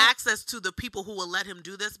he has access to the people who will let him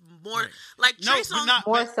do this more. Like, Trey Songz,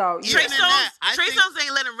 more so. Trey Songz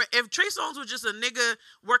ain't letting. If Trey Songz was just a nigga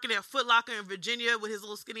working at Foot Locker in Virginia with his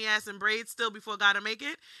little skinny ass and braids still before Gotta Make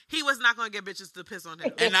It, he was not going to get bitches to piss on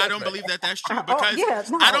him. And I don't believe that that's true because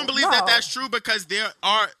I don't believe that that's true because there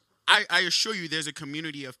are. I assure you, there's a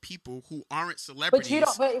community of people who aren't celebrities.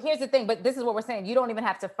 But here's the thing. But this is what we're saying. You don't even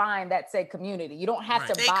have to find that said community. You don't have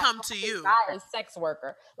to. They come to you. Buy a sex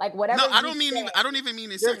worker, like whatever. No, I don't even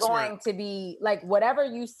mean it's. You're going to be like whatever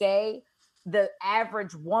you say. The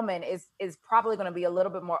average woman is probably going to be a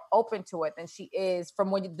little bit more open to it than she is from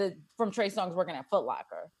Trey Songz working at Foot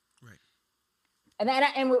Locker. Right. And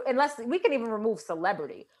unless we can even remove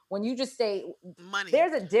celebrity. When you just say money,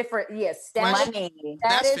 there's a different money.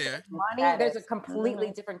 That's fair. Money. There's a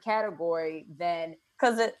completely different category than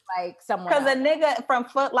because a nigga from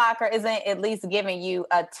Foot Locker isn't at least giving you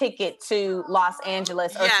a ticket to Los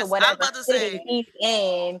Angeles or to whatever city he's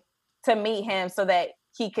in to meet him so that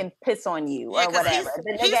he can piss on you or whatever.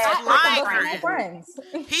 He's flying her in.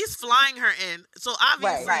 He's flying her in. So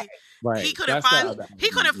obviously. Right. He couldn't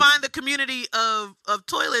find the community of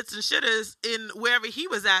toilets and shitters in wherever he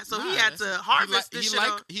was at, so he had to harvest this shit.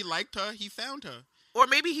 He liked her. He found her. Or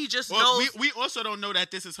maybe he just knows. We also don't know that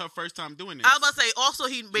this is her first time doing this. I was about to say, also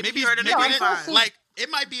maybe he heard it in like it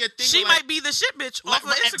might be a thing. She might be the shit bitch off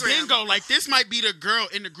of Instagram. Bingo, like this might be the girl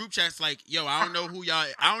in the group chat's like, yo, I don't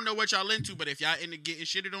know what y'all into, but if y'all into getting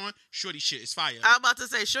shitted on, shorty shit is fire. I'm about to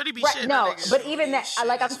say, shorty be shit. No, but even that,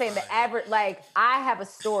 like I'm saying, the average, like I have a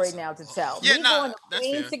story now to tell. Yeah, going to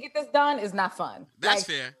Queens to get this done is not fun. That's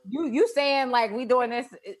fair. You saying like we doing this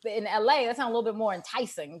in LA? That sounds a little bit more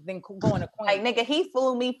enticing than going to Queens. Like nigga, he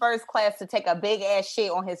flew me first class to take a big ass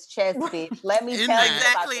shit on his chest, bitch. Let me tell you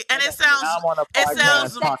exactly, and it sounds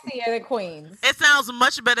sexier than Queens. It sounds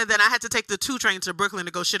much better than I had to take the 2 train to Brooklyn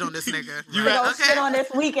to go shit on this nigga. You go shit on this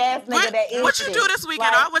weak ass nigga that is. What you do this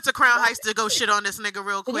weekend? I went to Crown Heights to go shit on this nigga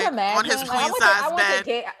real quick on his queen size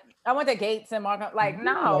bed. I went to Gates and Markham. Like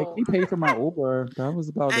no, like, he paid for my Uber. That was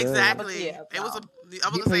about exactly. it. It was I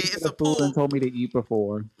was gonna say it's a pool. And told me to eat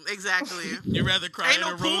before. Exactly. You rather cry ain't in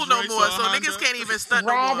no a pool Rolls no Royce more, so Honda? niggas can't even stunt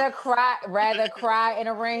no more. Rather cry in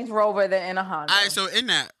a Range Rover than in a Honda. All right, so in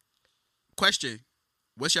that question,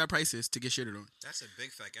 What's your prices to get shitted on? That's a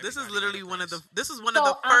big fact. This is literally one of the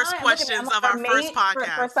first I'm questions of our first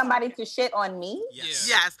podcast. For somebody to shit on me?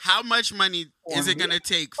 Yes. How much money is it gonna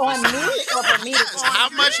take on me or for me?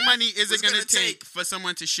 How much money is it gonna take for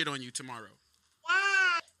someone to shit on you tomorrow?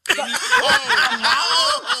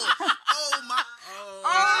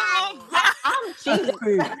 I'm cheating.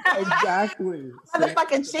 Exactly.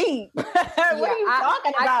 Motherfucking cheap. What are you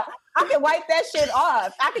talking about? I can wipe that shit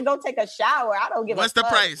off. I can go take a shower. I don't give What's a fuck.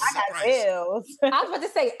 the price? I got bills. I was about to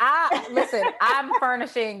say, listen, I'm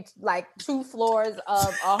furnishing like 2 floors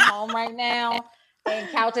of a home right now. And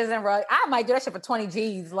couches and rugs. I might do that shit for 20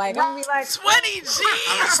 G's. Like, I'm gonna be like 20 G's.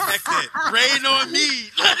 I respect it. Rain on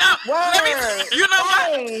me. You know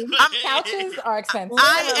what? Couches are expensive.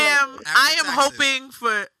 I am hoping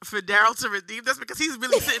for Daryl to redeem this because he's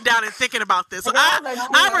really sitting down and thinking about this. So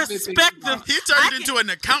I respect him. He turned into an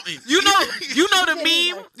accountant. You know the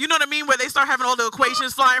meme. You know the meme where they start having all the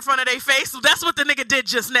equations fly in front of their face. So that's what the nigga did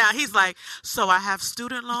just now. He's like, so I have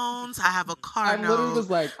student loans. I have a car I note. literally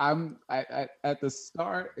was like, at the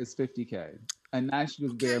start it's $50K, and that's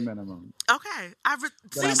just bare minimum. Okay, I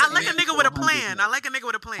like a nigga with a plan. I like a nigga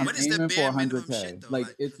with a plan. What is the bare minimum 100K. shit, though? Like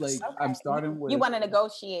it's like I'm starting with. You want to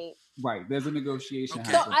negotiate? Right, there's a negotiation.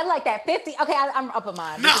 So I like that 50. Okay, I'm up in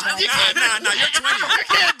mine. No, you can't. No, you're 20. You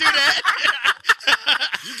can't do that.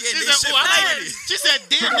 You getting this shit for She said,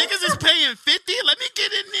 "Damn, niggas is paying 50. Let me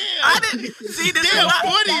get in there." I didn't see this. Damn,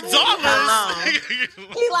 $40.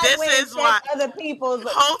 He like This when is why. other people's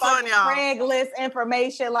Hold on, y'all. Craigslist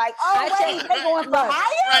information. Like, oh wait, they going for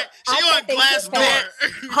higher? Right, she on Glassdoor.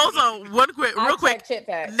 Hold on, real quick. Chit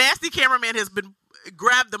Facts. Nasty cameraman has been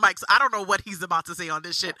grabbed the mic, so I don't know what he's about to say on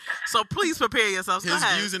this shit. So please prepare yourselves. Go His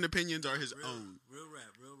ahead. views and opinions are his own. Real rap.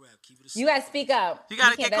 Keep it a You gotta speak up. You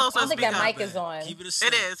gotta get closer I and don't think speak that up. mic is on. Keep it a It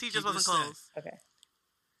stack. is. He just Keep it a wasn't stack. close. Okay.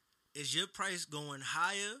 Is your price going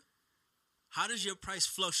higher? How does your price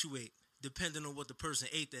fluctuate depending on what the person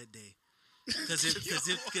ate that day? Because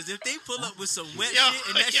if they pull up with some wet shit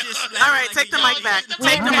and that shit slapping All right, like take a the yard, mic back.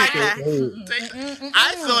 Take the mic back.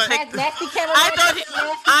 I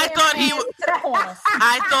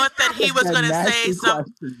thought that he was gonna say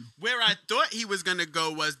something. Where I thought he was gonna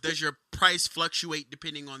go was, does your price fluctuate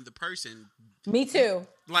depending on the person? Me too.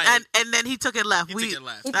 Like, and then he took it left. He took it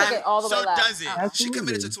left. He took it all the way left. Does it? She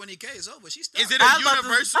committed to 20K. It's over. She's stuck. Is it a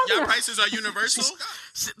universal? Your prices are universal.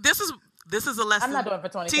 This is a lesson. I'm not doing it for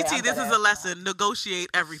 20K. TT, this is a lesson. Negotiate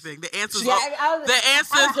everything. The answer's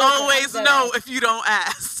I'm always no if you don't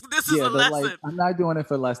ask. This is a lesson. Like, I'm not doing it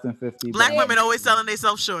for less than 50. Black women always selling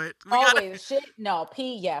themselves short. Always shit. No,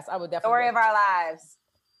 P. Yes, I would definitely. Story of our lives.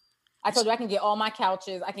 I told you I can get all my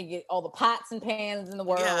couches. I can get all the pots and pans in the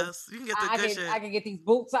world. Yes, you can get the good shit. I can get these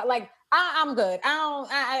boots. I'm good.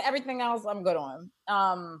 Everything else I'm good on.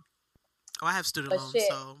 I have student loans,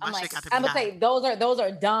 so my shit got to be I'm gonna high. say those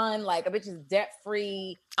are done. Like a bitch is debt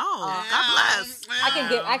free. Oh, God bless. I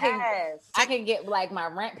can get like my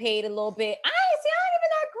rent paid a little bit. I ain't even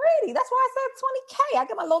that greedy. That's why I said 20K. I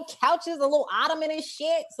got my little couches, a little ottoman and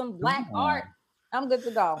shit, some black art. I'm good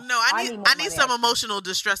to go. No, I need some emotional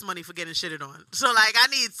distress money for getting shitted on. So like I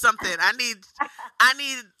need something. I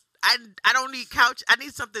don't need couch. I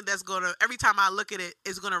need something that's gonna, every time I look at it,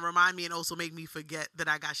 it's gonna remind me and also make me forget that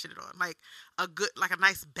I got shitted on. Like a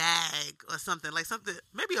nice bag or something. Like something,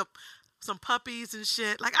 maybe some puppies and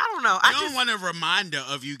shit. Like I don't know. I don't want a reminder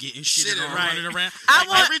of you getting shitted on running around.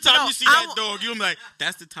 Every time you see that dog, you're like,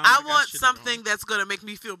 that's the time. I want something that's gonna make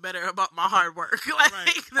me feel better about my hard work. Like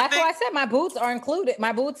that's why I said my boots are included.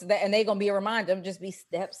 My boots and they gonna be a reminder. I'm just be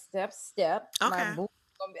step. Okay. My boots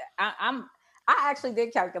gonna be, I actually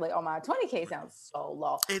did calculate on my 20K sounds so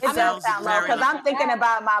low. It sounds low because I'm thinking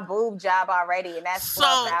about my boob job already, and that's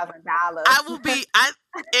 $12,000. I will be.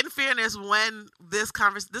 In fairness, when this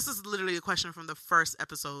is literally a question from the first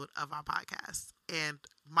episode of our podcast, and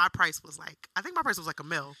my price was like, I think my price was like $1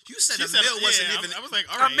 million. You said $1 million wasn't even. I was like,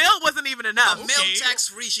 all right. $1 million wasn't even enough. $1 million tax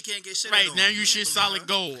free. She can't get shit. Right now, you should solid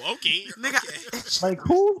gold. Okay, nigga. Like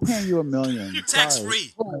who's paying you $1 million? Tax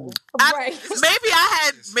free. Maybe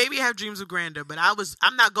I have dreams of grandeur, but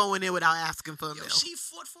I'm not going in without asking for $1 million. She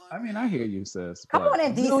fought for it. I mean, I hear you, sis. Come on,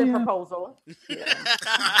 a decent proposal.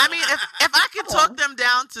 I mean, if I can talk them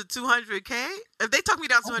down to 200K, if they talk me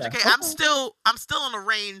down to 200K, I'm still in a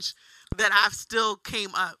range that I've still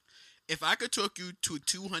came up. If I could talk you to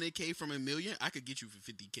 200K from $1 million, I could get you for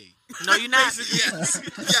 50K. No, you're not. yes.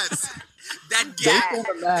 That gap.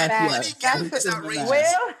 Is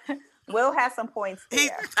outrageous. Will has some points there.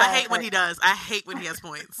 I hate when he does. I hate when he has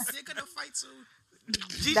points. They're gonna fight soon.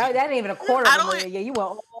 That ain't even a quarter of a million. Yeah, you went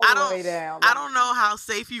all the way down. I don't know how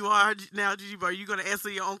safe you are now, Gigi. Are you going to answer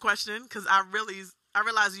your own question? Because I really I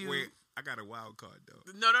realize you. Wait, I got a wild card though.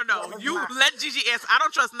 No. You let Gigi answer. I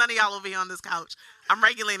don't trust none of y'all over here on this couch. I'm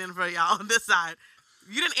regulating for y'all on this side.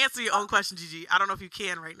 You didn't answer your own question, Gigi. I don't know if you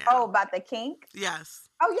can right now. Oh, about the kink? Yes.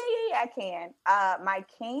 Oh, yeah, I can. My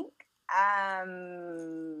kink,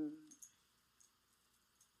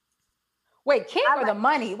 Wait, kink or the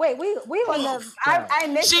money? Wait, we on the.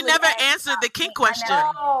 I she never answered the kink question.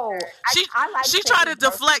 No, she tried to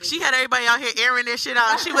deflect. She had everybody out here airing their shit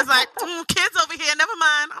out. She was like, "Kids over here, never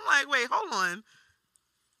mind." I'm like, "Wait, hold on."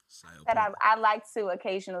 That I like to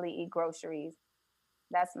occasionally eat groceries.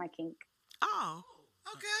 That's my kink. Oh.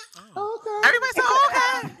 Okay. Everybody said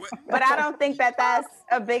okay. But I don't think that that's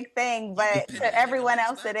a big thing. But to everyone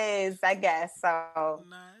else, it is, I guess. So.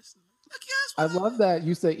 I love that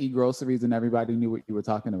you said eat groceries and everybody knew what you were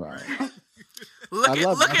talking about. Look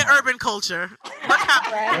at urban culture.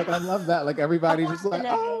 I love that. Like everybody just like,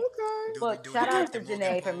 oh, okay. Look, shout out to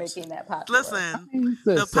Janae for making that popular. Listen,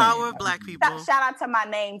 the power of Black people. Shout out to my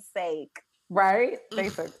namesake. Right?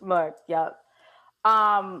 Look, yep.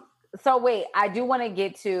 So wait, I do want to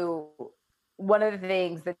get to one of the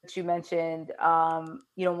things that you mentioned,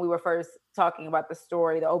 when we were first talking about the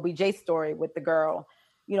story, the OBJ story with the girl.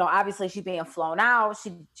 Obviously she's being flown out.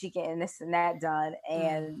 She getting this and that done,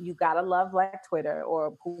 and you gotta love Black Twitter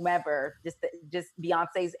or whomever, just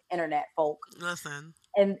Beyonce's internet folk. Listen,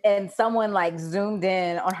 and someone like zoomed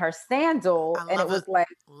in on her sandal, and it was like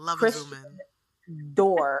Christian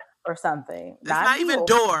Door or something. It's not even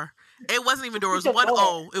Door. It wasn't even Door. It was one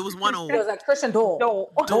O. It was one O. It was like Christian Door.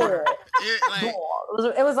 Door.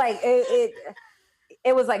 It was like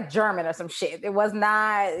it was like German or some shit. It wasn't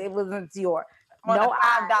Dior. No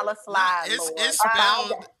 $5 slide.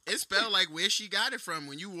 It's spelled like where she got it from.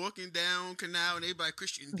 When you walking down Canal and everybody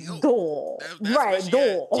Christian Dior. Door. Right,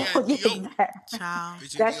 Door.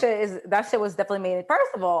 That shit was definitely made.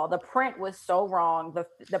 First of all, the print was so wrong. The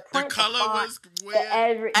print, the color was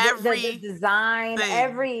weird. The design,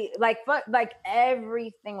 everything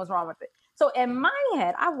was wrong with it. So in my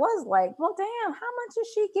head, I was like, well, damn, how much is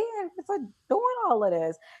she getting for doing all of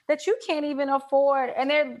this that you can't even afford? And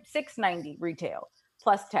they're $690 retail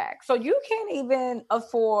plus tax. So you can't even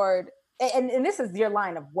afford, and this is your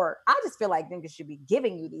line of work. I just feel like niggas should be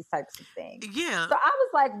giving you these types of things. Yeah. So I was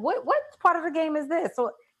like, what part of the game is this?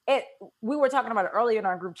 So we were talking about it earlier in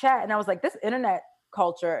our group chat, and I was like, this internet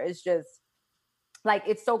culture is just like,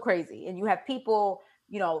 it's so crazy. And you have people,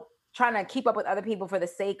 trying to keep up with other people for the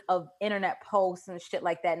sake of internet posts and shit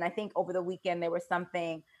like that. And I think over the weekend there was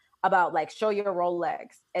something about like show your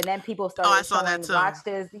Rolex, and then people started showing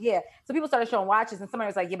watches. Yeah, so people started showing watches, and somebody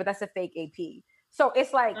was like, "Yeah, but that's a fake AP." So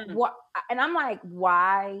it's like, what? And I'm like,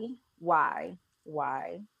 why?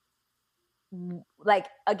 Like,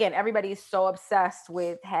 again, everybody is so obsessed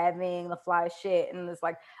with having the fly shit, and it's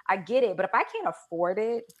like, I get it, but if I can't afford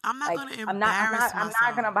it, I'm not gonna embarrass myself. I'm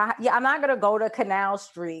not gonna buy. Yeah, I'm not gonna go to Canal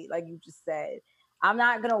Street like you just said. I'm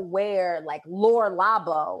not gonna wear like Lord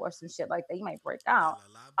Labo or some shit like that. You might break out.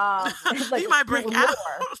 You might break out.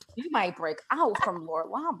 You might break out from Lord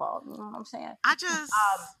Labo. You know what I'm saying? I just.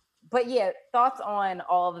 But yeah, thoughts on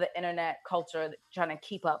all of the internet culture trying to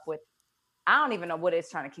keep up with. I don't even know what it's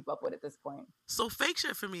trying to keep up with at this point. So fake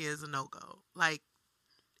shit for me is a no-go. Like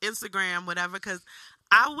Instagram, whatever, because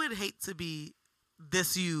I would hate to be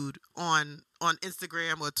disused on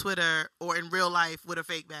Instagram or Twitter or in real life with a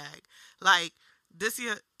fake bag. Like, this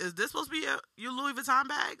year, is this supposed to be your Louis Vuitton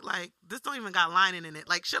bag? Like, this don't even got lining in it.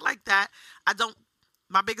 Like, shit like that,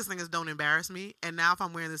 my biggest thing is don't embarrass me. And now if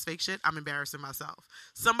I'm wearing this fake shit, I'm embarrassing myself.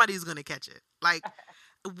 Somebody's going to catch it. Like,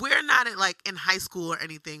 we're not in high school or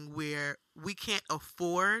anything where we can't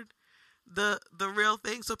afford the real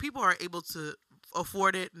thing. So people are able to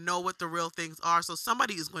afford it, know what the real things are. So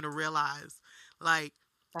somebody is going to realize, like,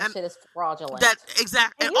 that shit is fraudulent. That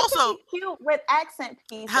exactly. And also cute with accent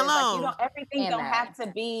pieces. Hello. Like, everything don't have to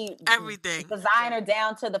be everything designer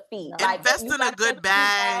down to the feet. Invest in a good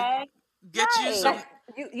bag. Get you some.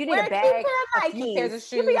 You need a bag. A few pairs of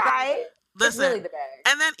shoes. You be all right. Listen, really the bag.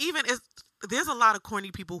 And then even there's a lot of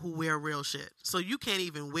corny people who wear real shit. So you can't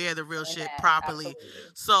even wear the real shit properly.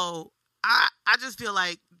 Absolutely. So I just feel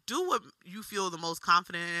like do what you feel the most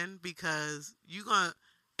confident in, because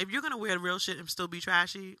if you're gonna wear the real shit and still be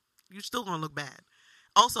trashy, you're still gonna look bad.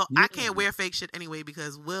 Also, I can't wear fake shit anyway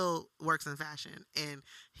because Will works in fashion, and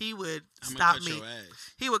he would stop me.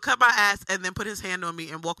 He would cut my ass and then put his hand on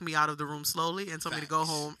me and walk me out of the room slowly and tell me to go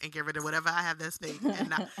home and get rid of whatever I have that's fake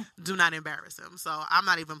and do not embarrass him. So I'm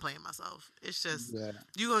not even playing myself. It's just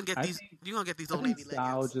you're gonna get these old lady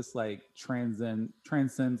style leggings. just like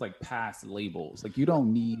transcends like past labels. Like you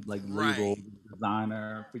don't need like label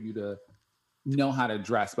designer for you to know how to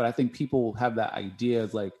dress. But I think people have that idea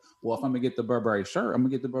of like, well, if I'm gonna get the Burberry shirt, I'm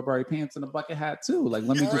gonna get the Burberry pants and a bucket hat too. Like,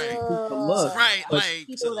 let me just keep the look. Right, But like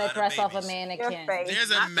people that dress off a mannequin.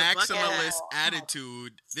 there's a Not the bucket maximalist hat.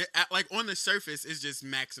 attitude. Like on the surface, it's just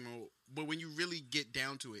maximal, but when you really get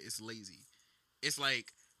down to it, it's lazy. It's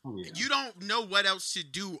like you don't know what else to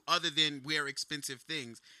do other than wear expensive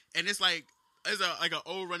things, and it's like. It's like an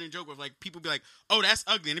old running joke with like people be like, "Oh, that's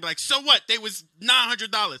ugly," and they be like, "So what? They was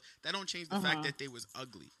 $900." That don't change the fact that they was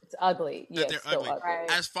ugly. It's ugly. That Yeah, they're still ugly.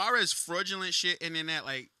 ugly. As far as fraudulent shit and in that,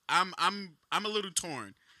 like I'm a little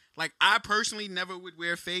torn. Like I personally never would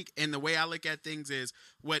wear fake, and the way I look at things is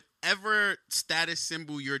whatever status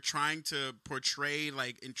symbol you're trying to portray,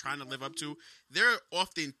 like and trying to live up to, there are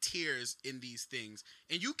often tiers in these things,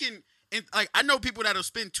 and you can. And like I know people that'll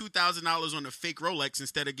spend $2,000 on a fake Rolex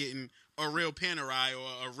instead of getting a real Panerai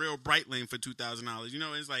or a real Breitling for $2,000. You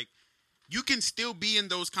know, it's like you can still be in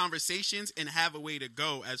those conversations and have a way to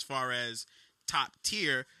go as far as top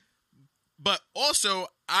tier. But also,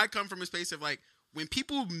 I come from a space of like when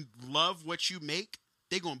people love what you make,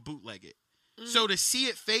 they gonna bootleg it. So to see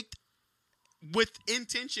it faked with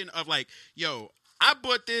intention of like, yo, I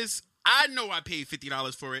bought this. I know I paid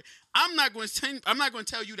 $50 for it. I'm not going to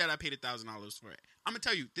tell you that I paid $1,000 for it. I'm gonna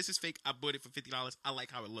tell you this is fake. I bought it for $50. I like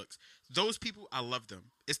how it looks. Those people, I love them.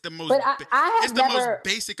 It's the most. Most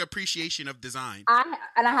basic appreciation of design. I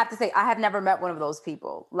have to say, I have never met one of those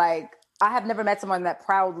people. Like I have never met someone that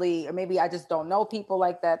proudly, or maybe I just don't know people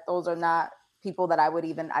like that. Those are not people that I would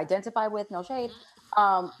even identify with. No shade.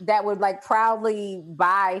 That would like proudly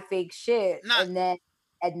buy fake shit and then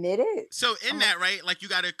admit it. So in that, right, like you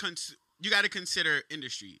gotta consider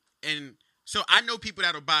industry, and so I know people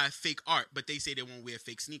that'll buy fake art, but they say they won't wear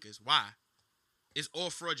fake sneakers. Why? It's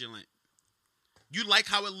all fraudulent. You like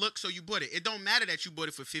how it looks, so you bought it. It don't matter that you bought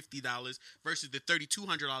it for $50 versus the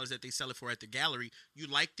 $3,200 that they sell it for at the gallery. You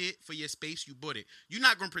liked it for your space, you bought it. You're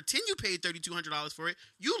not gonna pretend you paid $3,200 for it.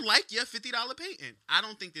 You like your $50 painting. I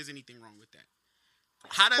don't think there's anything wrong with that.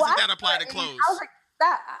 How does that apply to clothes? I was like,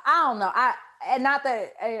 I don't know.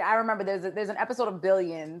 I remember there's an episode of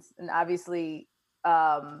Billions, and obviously,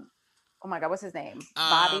 oh my God, what's his name?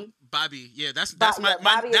 Bobby. Bobby, yeah, that's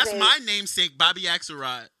my namesake, Bobby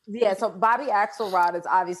Axelrod. Yeah, so Bobby Axelrod is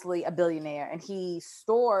obviously a billionaire, and he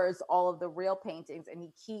stores all of the real paintings, and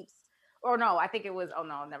he keeps. Or no, I think it was. Oh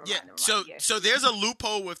no, never mind. So there's a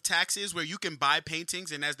loophole with taxes where you can buy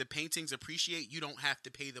paintings, and as the paintings appreciate, you don't have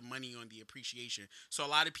to pay the money on the appreciation. So a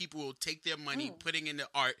lot of people will take their money putting in the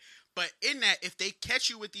art, but in that, if they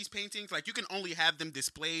catch you with these paintings, like you can only have them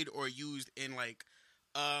displayed or used in like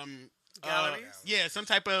galleries. Some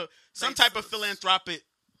type of philanthropic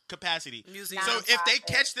capacity. Museums. So if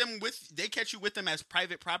they catch you with them as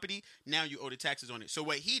private property, now you owe the taxes on it. So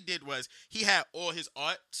what he did was he had all his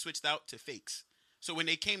art switched out to fakes. So when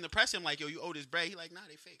they came to press him, like, yo, you owe this bread, he like, nah,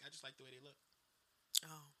 they fake. I just like the way they look.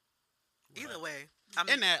 Oh. Either way.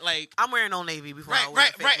 I'm wearing Old Navy before I wear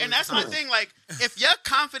Right. And that's my thing. Like, if your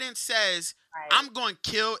confidence says, I'm going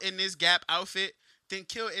to kill in this Gap outfit, then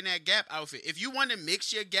kill in that Gap outfit. If you want to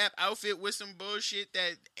mix your Gap outfit with some bullshit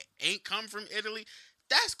that ain't come from Italy,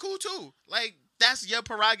 that's cool too. Like, that's your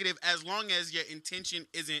prerogative as long as your intention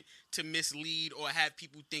isn't to mislead or have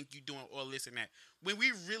people think you're doing all this and that. When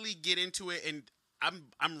we really get into it, and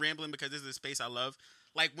I'm rambling because this is a space I love.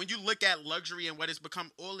 Like, when you look at luxury and what it's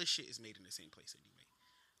become, all this shit is made in the same place anyway.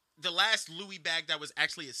 The last Louis bag that was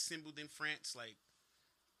actually assembled in France, like,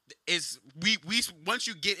 is we once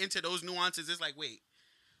you get into those nuances, it's like, wait.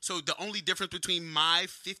 So the only difference between my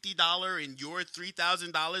 $50 and your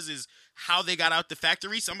 $3,000 is how they got out the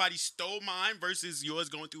factory. Somebody stole mine versus yours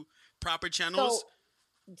going through proper channels.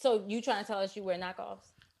 So you trying to tell us you wear knockoffs?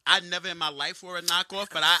 I never in my life wore a knockoff,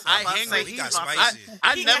 but I hang with.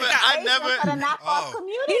 I never. For the knockoff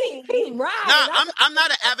community. Nah, I'm not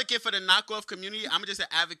an advocate for the knockoff community. I'm just an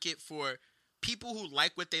advocate for people who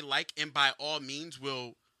like what they like, and by all means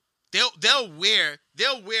will. They'll wear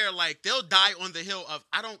like they'll die on the hill of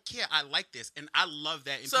I don't care, I like this, and I love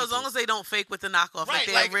that. So as long as they don't fake with the knockoff, right,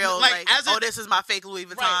 like they're real, this is my fake Louis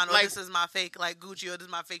Vuitton, right, or this is my fake like Gucci, or this is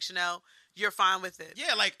my fake Chanel, you're fine with it.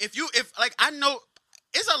 Yeah, like if I know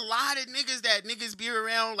it's a lot of niggas be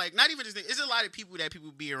around, like not even just it's a lot of people that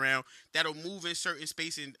people be around that'll move in certain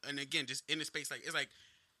space and again just in the space, like it's like.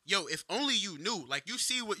 Yo, if only you knew. Like you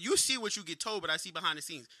see what you get told, but I see behind the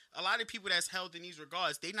scenes. A lot of people that's held in these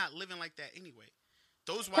regards, they not living like that anyway.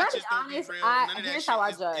 Those watches don't be real. None of that here's shit how I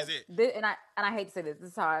is judge. it. And I hate to say this.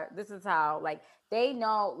 This is how like they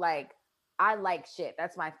know like I like shit.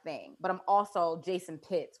 That's my thing. But I'm also Jason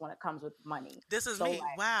Pitts when it comes with money. This is me.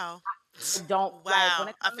 Like, wow. Don't Wow, like when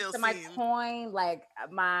it I comes feel to my seen. coin, like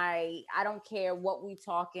I don't care what we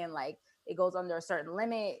talking, like it goes under a certain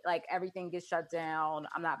limit, like everything gets shut down.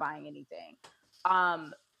 I'm not buying anything.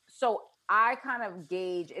 So I kind of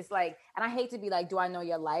gauge, it's like, and I hate to be like, do I know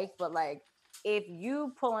your life? But like, if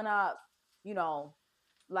you pulling up, you know,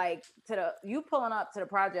 like you pulling up to the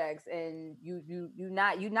projects and you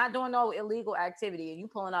not doing no illegal activity, and you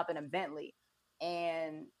pulling up in a Bentley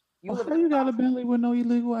and you live How you got a Bentley with no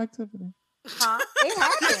illegal activity? Huh? It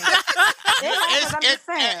happens. I'm just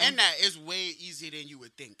saying. And that is way easier than you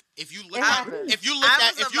would think. If you look It at happens. if you look I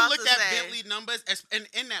at was if you about look to at say- Bentley numbers, and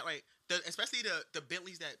in that way, especially the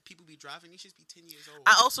Bentleys that people be driving, they should be 10 years old.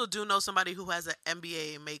 I also do know somebody who has an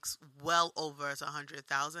MBA and makes well over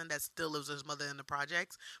 $100,000 that still lives with his mother in the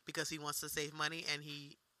projects because he wants to save money, and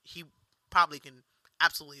he probably can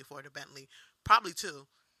absolutely afford a Bentley, probably two,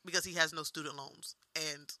 because he has no student loans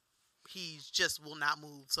and he just will not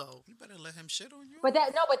move. So You better let him shit on you. But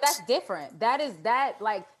that's different.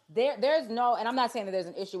 Like there's no, and I'm not saying that there's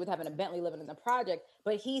an issue with having a Bentley living in the project,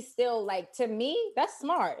 but he's still like, to me, that's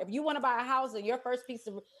smart. If you want to buy a house and your first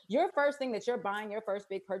thing that you're buying, your first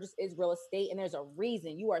big purchase is real estate, and there's a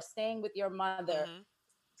reason you are staying with your mother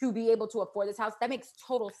to be able to afford this house, that makes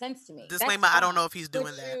total sense to me. Disclaimer, I don't know if he's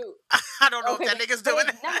doing that. I don't know if that nigga's doing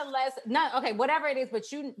that. Nonetheless, whatever it is,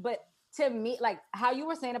 but to me, like how you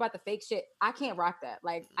were saying about the fake shit, I can't rock that.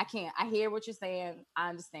 Like I can't. I hear what you're saying. I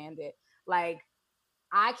understand it. Like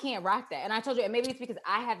I can't rock that. And I told you, and maybe it's because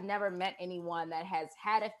I have never met anyone that has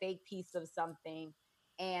had a fake piece of something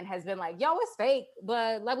and has been like, yo, it's fake,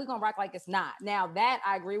 but like, we're gonna rock like it's not. Now that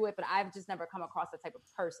I agree with, but I've just never come across that type of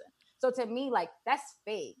person. So to me, like that's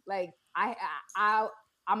fake. Like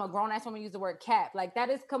I'm a grown ass woman, use the word cap. Like that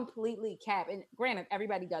is completely cap. And granted,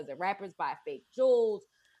 everybody does it. Rappers buy fake jewels,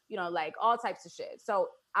 you know, like all types of shit. So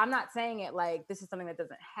I'm not saying it like this is something that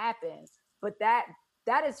doesn't happen, but that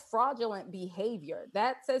is fraudulent behavior.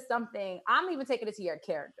 That says something. I'm even taking it to your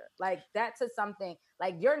character. Like that says something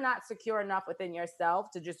like you're not secure enough within yourself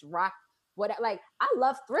to just rock what, like I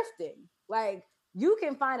love thrifting. Like you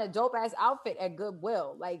can find a dope ass outfit at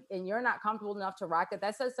Goodwill, like, and you're not comfortable enough to rock it.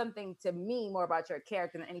 That says something to me more about your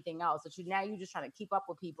character than anything else. That you're just trying to keep up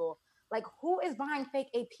with people. Like, who is buying fake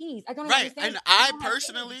APs? I don't understand. And I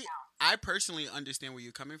personally understand where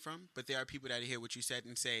you're coming from, but there are people that hear what you said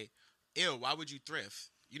and say, ew, why would you thrift?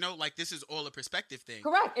 You know, like this is all a perspective thing.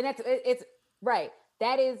 Correct. And it's right.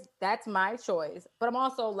 That's my choice. But I'm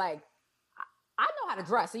also like, I know how to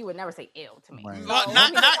dress, so you would never say ill to me. Right. Well,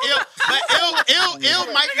 not ill, but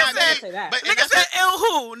ill might not be. But nigga said ill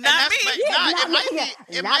who? Not me.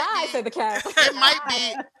 It might be. Said the cat.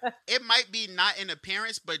 It might be not in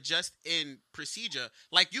appearance, but just in procedure.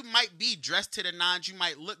 Like you might be dressed to the nines, you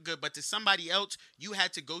might look good, but to somebody else, you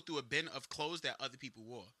had to go through a bin of clothes that other people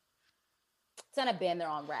wore. It's in a bin, they're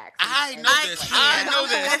on racks. I know this.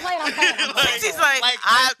 She's like,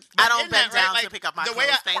 I don't bend down to pick up my clothes.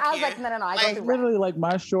 Thank you. I was like, no. I go literally like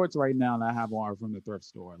my shorts right now that I have on are from the thrift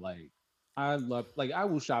store. Like I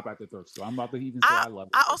will shop at the thrift store. I'm about to even say I love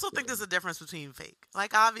it. I also think there's a difference between fake.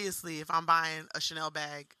 Like obviously, if I'm buying a Chanel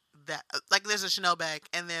bag, that like there's a Chanel bag,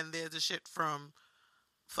 and then there's a shit from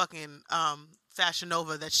fucking Fashion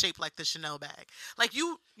Nova that's shaped like the Chanel bag. Like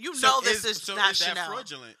you know this is not Chanel. That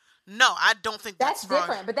fraudulent? No, I don't think that's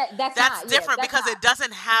different. But that's not, different that's because not. It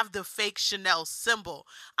doesn't have the fake Chanel symbol.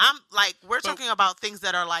 I'm like, we're talking about things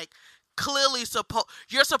that are like clearly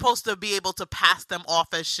you're supposed to be able to pass them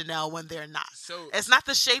off as Chanel when they're not. So it's not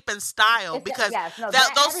the shape and style because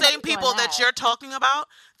those same people that you're talking about,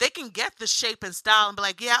 they can get the shape and style and be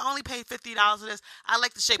like, yeah, I only paid $50 for this. I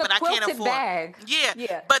like the shape, but I can't afford. Bag.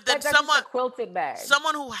 Yeah. But then that's a quilted bag.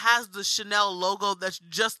 Someone who has the Chanel logo that's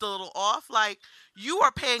just a little off, like you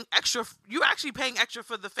are paying extra. You're actually paying extra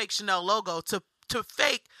for the fake Chanel logo to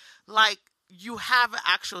fake like you have an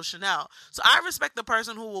actual Chanel. So I respect the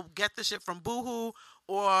person who will get the shit from Boohoo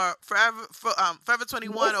or Forever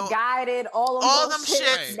 21 or Guided, all of them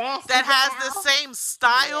shit that has the same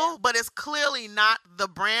style, but it's clearly not the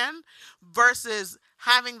brand versus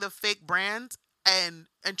having the fake brand and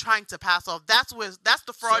trying to pass off. That's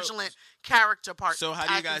the fraudulent character part. So how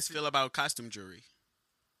do you guys feel about costume jewelry?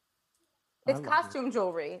 It's costume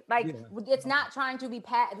jewelry. Like it's not trying to be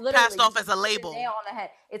passed off as a label. Nail on the head.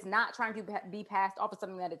 It's not trying to be passed off as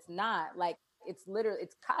something that it's not. Like it's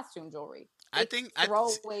costume jewelry. I think that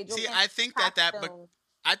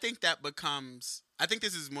becomes. I think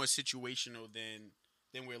this is more situational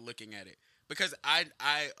than we're looking at it. Because I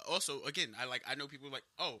also again I know people like,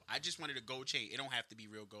 oh, I just wanted a gold chain. It don't have to be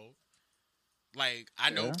real gold. Like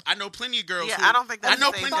I know plenty of girls. Yeah, I don't think that's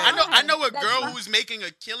I know a girl who's making a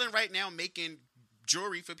killing right now, making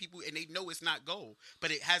jewelry for people and they know it's not gold,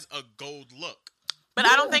 but it has a gold look. But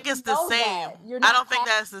I don't think it's the same. I don't think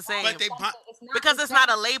that's the same. But because it's not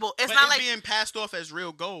a label. It's not like being passed off as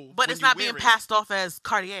real gold. But it's not being passed off as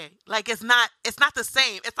Cartier. Like it's not the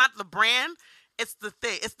same. It's not the brand. It's the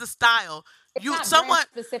thing. It's the style. Someone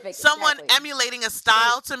emulating a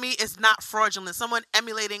style to me is not fraudulent. Someone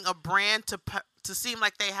emulating a brand to seem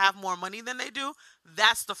like they have more money than they do,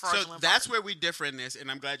 that's the fraudulent. So that's where we differ in this,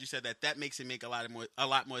 and I'm glad you said that. That makes it make a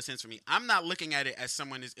lot more sense for me. I'm not looking at it as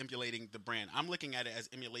someone is emulating the brand. I'm looking at it as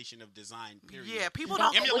emulation of design. Period. Yeah, people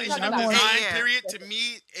don't emulation of design. Period. To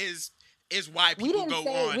me is why people go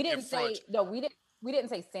on. We didn't say no. We didn't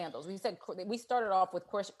say sandals. We said we started off with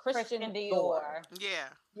Christian Dior. Yeah.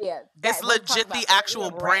 It's legit the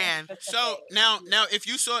actual brand. So now, if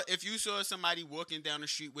you saw somebody walking down the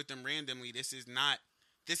street with them randomly, this is not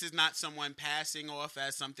someone passing off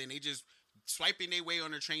as something. They just swiping their way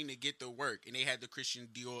on a train to get to work, and they had the Christian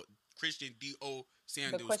Dior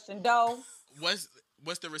sandals. The Christian Dior.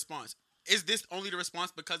 What's the response? Is this only the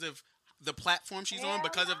response because of the platform she's on,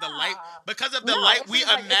 because of the light, we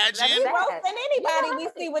imagine. We roasting anybody we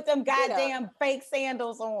see with them goddamn fake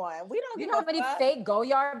sandals on. We don't. You know how many fake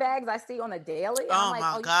Goyard bags I see on a daily? Oh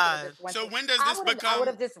my god! So when does this become? I would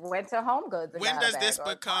have just went to Home Goods. When does this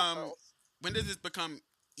become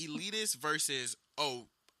elitist versus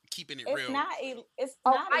keeping it real? It's not elitist.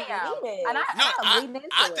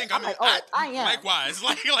 I think I'm like, I am. Likewise.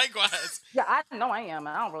 Yeah, I know I am.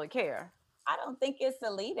 I don't really care. I don't think it's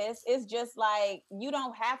elitist. It's just like, you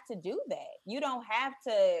don't have to do that. You don't have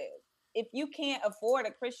to. If you can't afford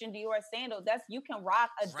a Christian Dior sandal, you can rock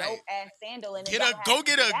a dope ass sandal and get a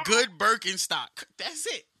good Birkenstock. That's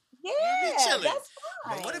it. Yeah, that's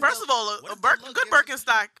fine. First of all, a good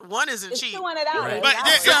Birkenstock one isn't cheap. $200. But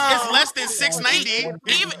it's less than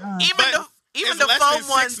 $690. Even the foam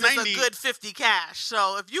ones is a good 50 cash.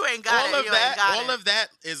 So if you ain't got it, you ain't got it. All of that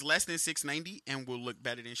is less than $690 and will look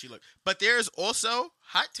better than she looked. But there's also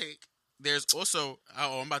hot take. There's also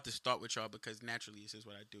I'm about to start with y'all because naturally this is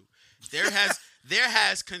what I do. There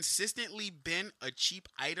has consistently been a cheap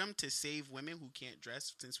item to save women who can't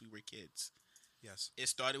dress since we were kids. Yes, it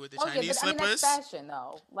started with the Chinese slippers. I mean, that's fashion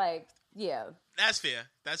though. Like, yeah, that's fair.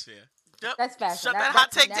 Yep. That's fashion. Shut that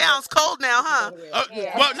hot take down. It's cold now, huh?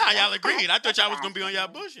 Well, y'all agreed. I thought y'all was gonna be on y'all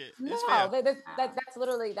bullshit. That's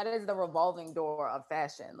literally that is the revolving door of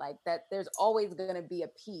fashion. Like that, there's always gonna be a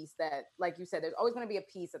piece that, like you said, there's always gonna be a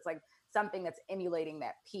piece that's like something that's emulating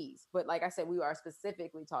that piece. But like I said, we are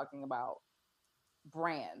specifically talking about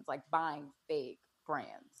brands, like buying fake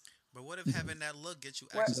brands. But what if having that look gets you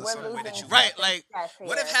access to somewhere that you right? Like,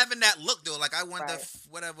 what if having that look though? Like, I want the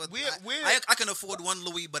whatever. I can afford one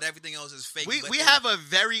Louis, but everything else is fake. We have a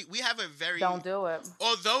very don't do it.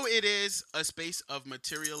 Although it is a space of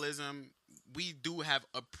materialism, we do have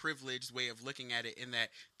a privileged way of looking at it in that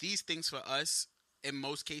these things for us, in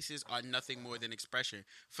most cases, are nothing more than expression.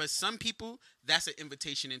 For some people, that's an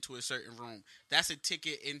invitation into a certain room. That's a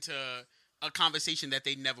ticket into a conversation that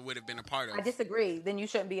they never would have been a part of. I disagree. Then you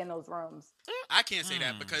shouldn't be in those rooms. I can't say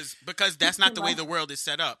that because that's not the way the world is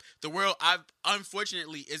set up. The world,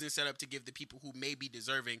 unfortunately, isn't set up to give the people who may be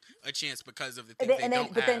deserving a chance because of the things they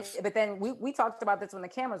don't have. But then we talked about this when the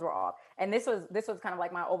cameras were off, and this was kind of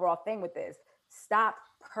like my overall thing with this. Stop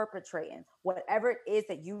perpetrating whatever it is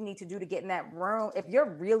that you need to do to get in that room. If you're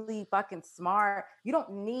really fucking smart, you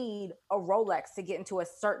don't need a Rolex to get into a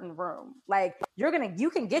certain room. Like you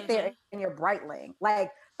can get there in your Breitling.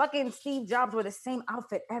 Like fucking Steve Jobs wore the same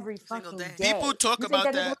outfit every fucking day. People talk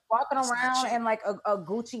about that. Walking around in like a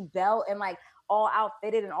Gucci belt and like all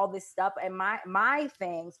outfitted and all this stuff. And my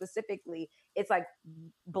thing specifically, it's like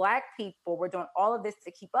Black people, we're doing all of this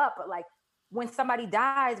to keep up, but like when somebody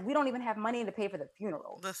dies, we don't even have money to pay for the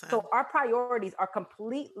funeral. Listen. So our priorities are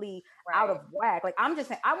completely out of whack. Like I'm just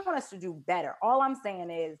saying, I want us to do better. All I'm saying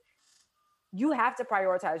is you have to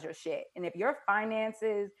prioritize your shit. And if your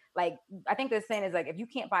finances, like I think the saying is like, if you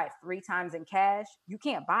can't buy it 3 times in cash, you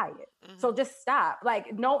can't buy it. Mm-hmm. So just stop.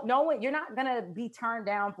 Like no, you're not gonna be turned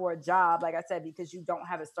down for a job, like I said, because you don't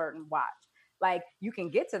have a certain watch. Like you can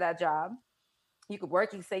get to that job, you could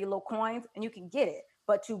work, you can save your little coins, and you can get it.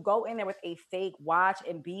 But to go in there with a fake watch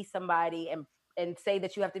and be somebody and say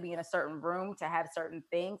that you have to be in a certain room to have certain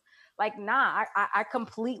things, like, nah, I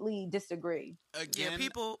completely disagree. Again,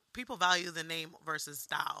 people value the name versus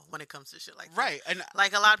style when it comes to shit like that. Right. And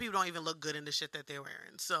like a lot of people don't even look good in the shit that they're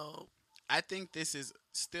wearing. So I think this is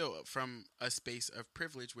still from a space of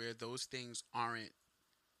privilege where those things aren't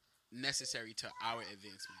necessary to our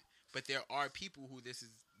advancement. But there are people who this is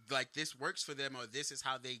like, this works for them, or this is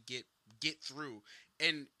how they get get through.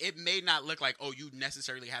 And it may not look like, oh, you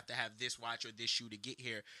necessarily have to have this watch or this shoe to get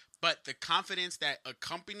here. But the confidence that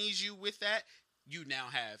accompanies you with that, you now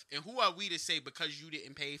have. And who are we to say because you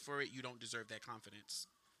didn't pay for it, you don't deserve that confidence?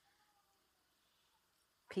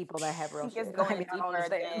 People that have real shit. Going I don't deeper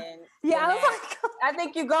understand. than Yeah, I was that. like, I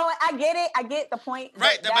think you're going. I get it. I get the point.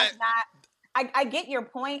 Right, That's not. I get your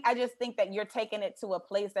point. I just think that you're taking it to a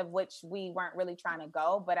place of which we weren't really trying to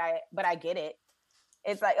go. But I get it.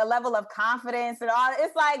 It's like a level of confidence and all.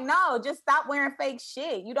 It's like, no, just stop wearing fake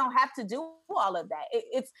shit. You don't have to do all of that.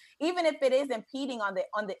 It's even if it is impeding on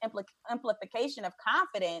the implication of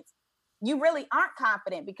confidence, you really aren't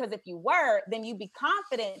confident, because if you were, then you'd be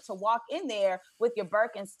confident to walk in there with your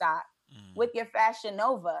Birkenstock, with your Fashion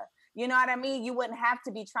Nova. You know what I mean? You wouldn't have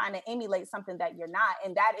to be trying to emulate something that you're not.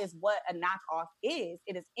 And that is what a knockoff is.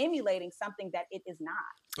 It is emulating something that it is not.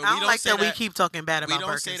 But I don't like that we keep talking bad about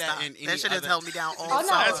Birkenstock. That shit has held me down all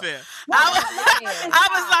summer. That's fair. I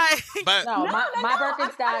was like, but my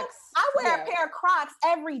Birkenstocks. I wear a pair of Crocs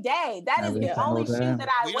every day. That is the only shoe that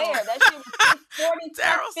I wear. That shit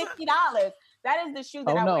was $40, $50. That is the shoe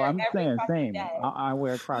that I wear every fucking day. I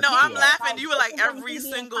wear Crocs. No, I'm laughing. You were like every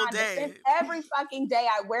single day. Every fucking day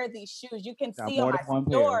I wear these shoes. You can see on my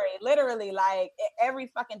story. Literally, like every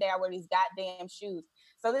fucking day I wear these goddamn shoes.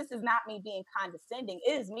 So this is not me being condescending.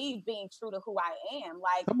 It is me being true to who I am.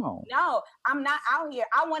 Like, no, I'm not out here.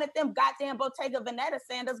 I wanted them goddamn Bottega Veneta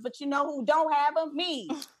sandals, but you know who don't have them? Me.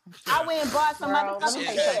 I went and bought some motherfucking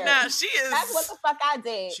pair. Nah, she is. That's what the fuck I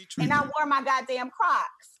did. And I wore my goddamn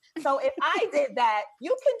Crocs. So if I did that, you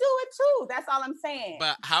can do it too. That's all I'm saying.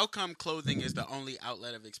 But how come clothing is the only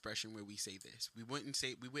outlet of expression where we say this? We wouldn't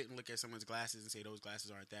look at someone's glasses and say those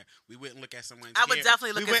glasses aren't that. We wouldn't look at someone's I would hair.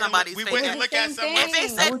 definitely look at somebody's face. We wouldn't look at someone's.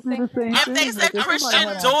 If they said Christian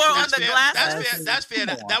Dior on the glasses. That's fair.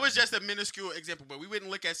 That was just a minuscule example. But we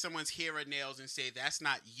wouldn't look at someone's hair or nails and say that's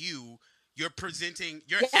not you. You're presenting.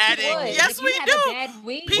 You're adding. Yes, we do.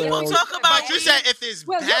 People talk about. But you said if it's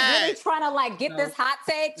Will, bad. you're really trying to like get this hot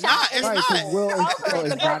take. Nah, it's not.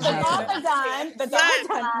 The dollar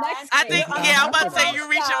done. I think. Yeah, I'm about to say you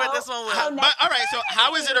reaching with this one, Will. But all right. So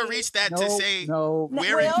how is it a reach that to say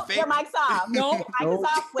wearing fake? Your mic's off. Your mic is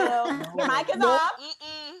off, Will. Your mic is off.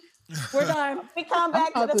 We're done. We come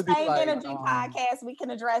back to the Same Energy podcast. We can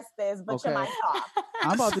address this, but your mic's off.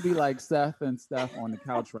 I'm about to be like Seth and Steph on the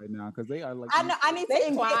couch right now because they are like. I know. I need to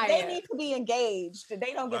engage. They need to be engaged.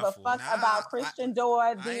 They don't give a fuck about Christian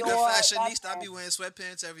Dior, Dior. I ain't a fashionista. I be wearing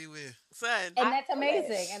sweatpants everywhere. Son, and that's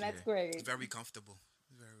amazing, and that's great. It's very comfortable.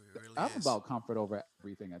 I'm about comfort over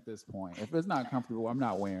everything at this point. If it's not comfortable, I'm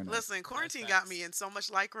not wearing it. Listen, quarantine got me in so much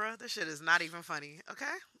Lycra. This shit is not even funny. Okay,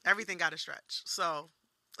 everything got to stretch. So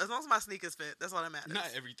as long as my sneakers fit, that's all that matters. Not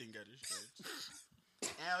everything got to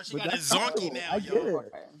stretch. Now she got a zonky now. I get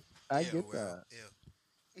it. I get that. Yeah.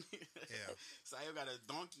 Sayo got a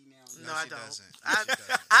donkey now. No, I don't.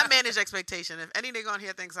 I manage expectation. If any nigga on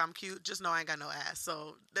here thinks I'm cute, just know I ain't got no ass.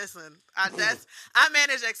 So listen, I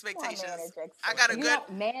manage expectations. I got a good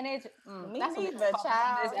manage. That's the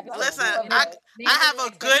child. Listen, I have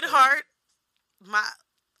a good heart.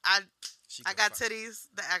 I got titties.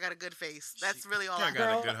 I got a good face. That's really all I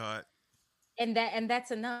got. A good heart. And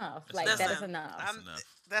that's enough. Like that is enough.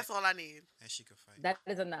 That's all I need. And she could fight. That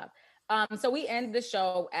is enough. So we end the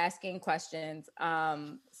show asking questions.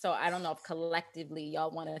 So I don't know if collectively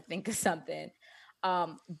y'all want to think of something.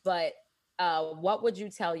 But what would you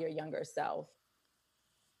tell your younger self?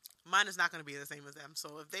 Mine is not going to be the same as them.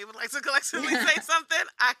 So if they would like to collectively say something,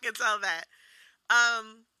 I can tell that.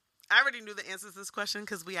 I already knew the answer to this question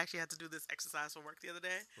because we actually had to do this exercise for work the other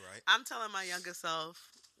day. Right. I'm telling my younger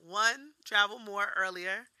self, 1, travel more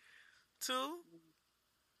earlier. 2,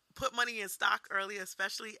 put money in stock early,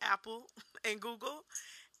 especially Apple and Google.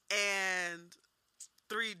 And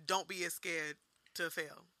 3, don't be as scared to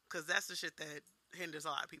fail, because that's the shit that hinders a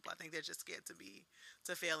lot of people. I think they're just scared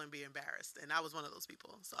to fail and be embarrassed. And I was one of those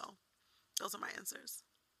people. So those are my answers.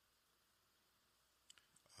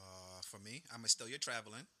 For me, I'm still you're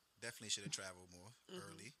traveling. Definitely should have traveled more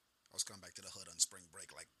early. I was coming back to the hood on spring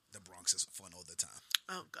break, like the Bronx is fun all the time.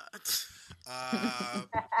 Oh God.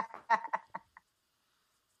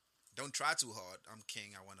 Don't try too hard. I'm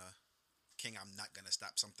king. I'm not gonna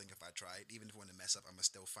stop something if I try it. Even if I want to mess up, I'm gonna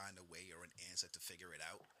still find a way or an answer to figure it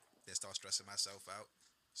out. Then start stressing myself out.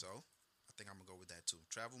 So I think I'm gonna go with that too.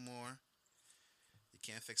 Travel more. You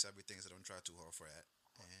can't fix everything, so don't try too hard for that.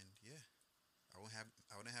 And yeah, I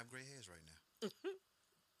wouldn't have gray hairs right now.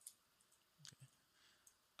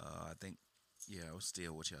 I think, I would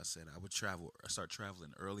steal what y'all said. I would start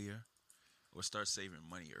traveling earlier, or start saving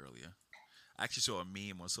money earlier. I actually saw a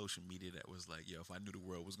meme on social media that was like, "Yo, if I knew the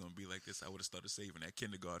world was gonna be like this, I would have started saving at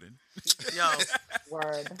kindergarten." Yo,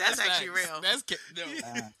 word. That's actually real. That's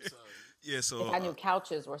no. Yeah, so If I knew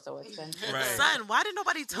couches were so expensive. Right. Son, why did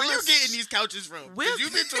nobody tell us? Where you getting these couches from? Where- Because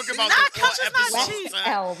you've been talking about Not the whole couches, not episode.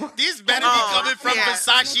 cheap. son. These better be coming from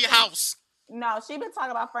Versace house. No, she's been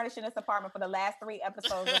talking about furnishing this apartment for the last 3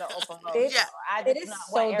 episodes of the Oprah Road. It- Show. I it just is not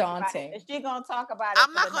so want everybody- daunting. Is she gonna talk about it? I'm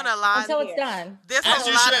for not the gonna next lie. Until it's year? done. There's As a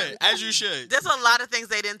you lot should. of, As you should. there's a lot of things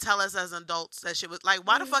they didn't tell us as adults that shit was like,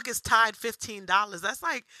 why the fuck is Tide $15?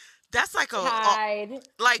 That's like a Tide,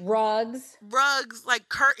 like rugs, like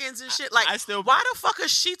curtains and shit. Like, I still- why the fuck are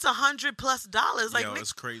sheets $100+? Like, yo, Nick-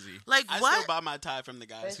 it's crazy. like I what? still buy my Tide from the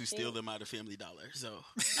guys who But steal she- them out of Family Dollar. So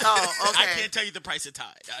Oh, okay. I can't tell you the price of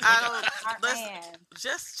Tide. I don't. Listen, Man.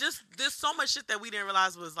 just there's so much shit that we didn't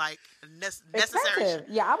realize was like necessary. expensive.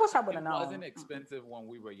 Yeah, I wish I would It have known. wasn't expensive when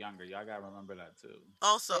we were younger. Y'all gotta remember that too.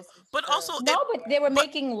 Also, This is but true. also, No, but they were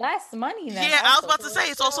making less money then. yeah, I was also, about to so say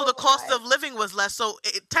it's it's also the still, cost like- of living was less, so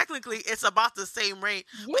technically it's about the same rate.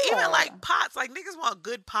 But even Yeah. like pots, like niggas want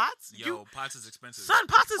good pots. Yo, pots is expensive. Son,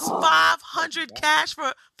 pots is Oh. 500 cash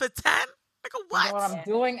for 10. Nigga, You what? know what I'm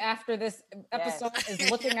doing after this episode is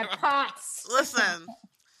looking at pots. Listen,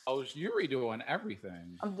 Oh, you're redoing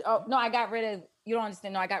everything. No, I got rid of. You don't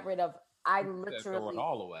understand. No, I got rid of. I Throw it literally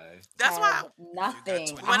all away. that's why had nothing.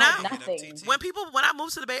 You got When I I- had nothing. when I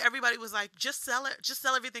moved to the Bay, everybody was like, just sell it, just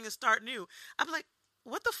sell everything and start new. I'm like,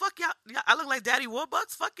 what the fuck, y'all? I look like Daddy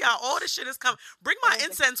Warbucks? Fuck y'all. All this shit is coming. Bring my It is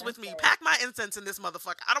incense with me. expensive. Pack my incense in this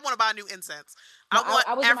motherfucker. I don't want to buy new incense. No, I want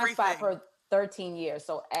I was in my everything. spot for 13 years,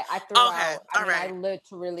 so I threw Okay, out. I mean, I alright.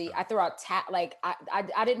 literally I threw out like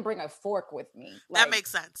I didn't bring a fork with me. That Like,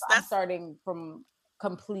 makes sense. I'm That's starting from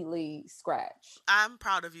completely scratch. I'm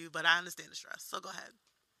proud of you, but I understand the stress. So go ahead.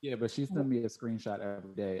 Yeah, but she sent me a screenshot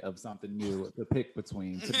every day of something new to pick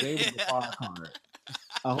between. Today was the bar card.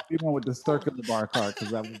 I hope you went with the circular bar card because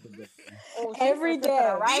that was the best thing. Oh, Every she's looking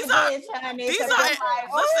day. right These are- bitch, honey, These 'cause are I'm like,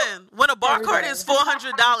 oh, listen. When a bar Every card day. is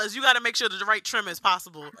 $400, you got to make sure that the right trim is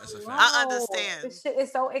possible. That's a fact. I No, understand. This shit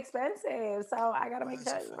is so expensive, so I gotta make sure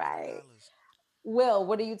That's it's right. $50. Will,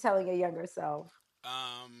 what are you telling your younger self?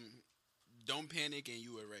 Don't panic, and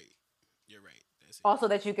you were right. You're right. That's it. Also,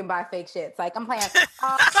 that you can buy fake shit. It's like I'm playing. Facts.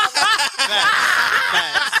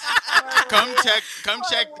 Come check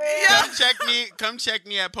Yeah. come check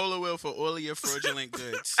me at Polo Will for all of your fraudulent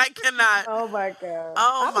goods. I cannot. Oh my god.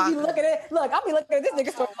 Oh I'll be my looking at. Look, I'll be looking at this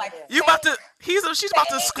nigga story like You about to? She's about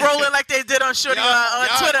to scroll it like they did on Shorty on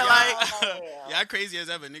Twitter. Like, y'all crazy as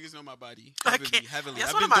ever. Niggas know my body I heavily. can't- Heavily. That's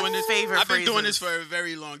I've one been of my doing this. favorite I've been doing this phrases. for a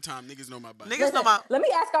very long time. Niggas know my body. Niggas know my. Let me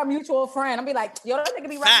ask our mutual friend. I'll be like, yo, that nigga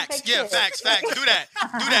be rapping Facts, fake yeah, shit. facts. Do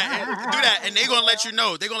that, and they gonna let you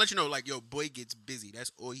know. They gonna let you know, like, yo, boy gets busy.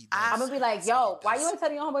 That's all he does. I'm gonna be like, yo, why you ain't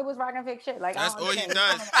telling your homeboy was rocking fake shit? Like, That's I don't all he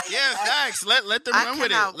understand. does. Yeah, facts. Let them I run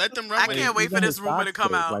with cannot- it. Let them run I with can't it. wait for this rumor to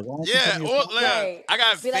come out. Yeah, Right. I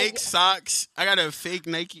got Be like- fake socks. I got a fake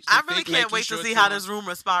Nike. I really fake can't Nike wait to shorts see how on. this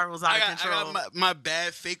rumor spirals out I of got control. my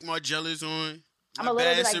bad fake Margellas on. I'm My a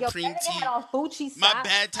little bad bit like, yo, Supreme that nigga tee. had on Gucci My socks.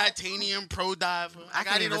 bad titanium Pro Diver. I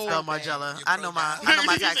got can't it even all. spell Margella. I know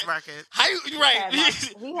my tax bracket. How you right?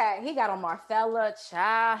 He got on Marcella,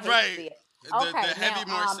 child. Right. The Okay, heavy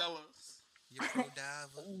now, Marcella. Your Pro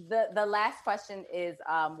Diver. the last question is,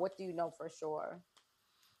 what do you know for sure?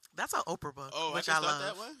 That's an Oprah book, Oh, which I I can start love.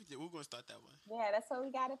 that one. Yeah, we're gonna start that one. yeah, that's where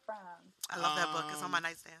we got it from. I love that book. It's on my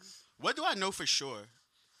nightstand. What do I know for sure?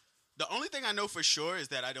 The only thing I know for sure is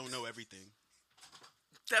that I don't know everything.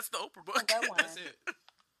 That's the Oprah book. That one. That's it.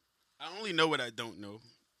 I only know what I don't know.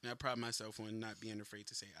 And I pride myself on not being afraid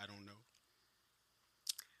to say I don't know.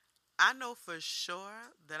 I know for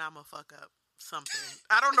sure that I'm a fuck up something.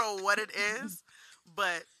 I don't know what it is,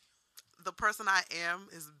 but the person I am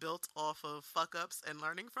is built off of fuck ups and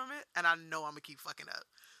learning from it, and I know I'm gonna keep fucking up.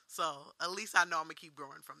 So at least I know I'm gonna keep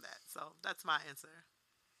growing from that. So that's my answer.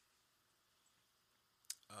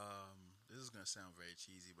 This is gonna sound very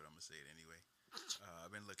cheesy, but I'm gonna say it anyway.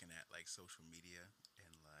 I've been looking at like social media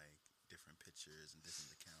and like different pictures and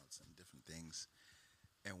different accounts and different things.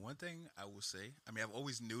 And one thing I will say, I mean, I've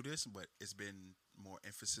always knew this, but it's been more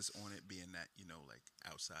emphasis on it being that, you know, like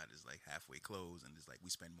outside is like halfway closed and it's like we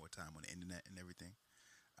spend more time on the internet and everything.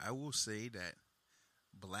 I will say that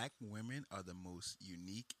Black women are the most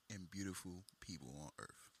unique and beautiful people on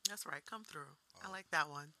earth. That's right. Come through. I like that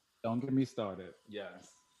one. Don't get me started. Yes.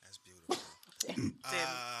 That's beautiful. I'm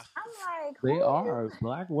like, They who are. is-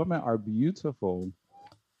 Black women are beautiful.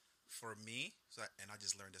 For me, and I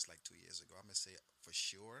just learned this like 2 years ago, I'm gonna say for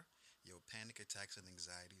sure, panic attacks and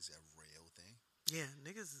anxiety is a real thing. Yeah,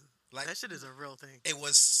 niggas. Like that shit is a real thing. It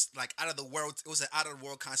was like out of the world. It was an out of the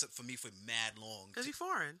world concept for me for mad long. Cause you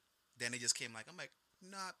foreign. Then it just came like I'm like,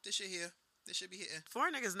 nah, this shit here. This should be hitting.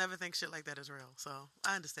 Foreign niggas never think shit like that is real, so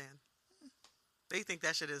I understand. They think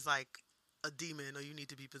that shit is like a demon or you need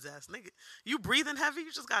to be possessed. Nigga, you breathing heavy,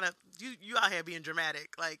 you just gotta you out here being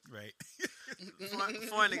dramatic. Like right.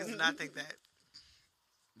 Foreign niggas do not think that.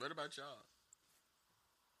 What about y'all?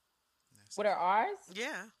 What are ours?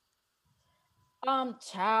 Yeah.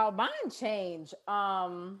 Child, mine change.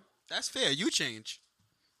 That's fair. You change.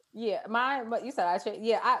 Yeah, mine. But you said I change.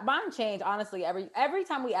 Yeah, mine change. Honestly, every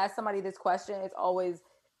time we ask somebody this question, it's always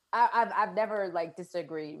I've never like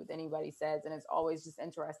disagreed with anybody says, and it's always just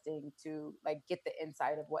interesting to like get the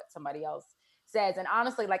insight of what somebody else says. And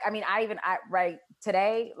honestly, like I right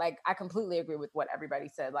today, like I completely agree with what everybody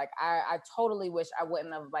said. Like I totally wish I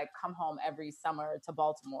wouldn't have like come home every summer to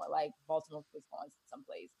Baltimore. Like Baltimore was going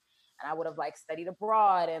someplace, and I would have like studied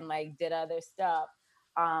abroad and like did other stuff.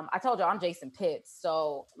 I told you I'm Jason Pitts,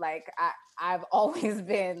 so like I've always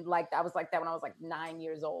been like I was like that when I was like 9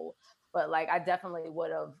 years old. But like I definitely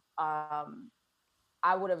would have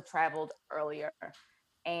I would have traveled earlier.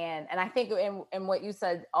 And I think in what you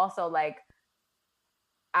said also, like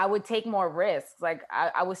I would take more risks. Like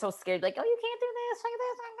I was so scared, like, oh, you can't do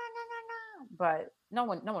this, but no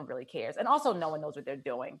one really cares. And also no one knows what they're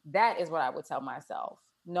doing. That is what I would tell myself.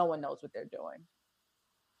 No one knows what they're doing.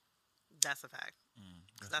 That's a fact.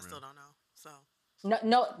 Because I still don't know. So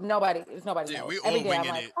nobody yeah, knows. We all Every day winging I'm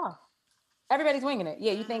like, it. oh, everybody's winging it.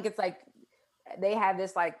 Yeah, you think it's like they have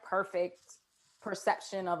this like perfect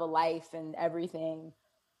perception of a life and everything.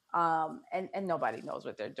 And nobody knows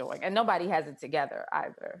what they're doing. And nobody has it together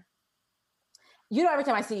either. You know, every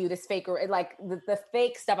time I see you, this faker, like the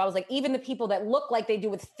fake stuff, I was like, even the people that look like they do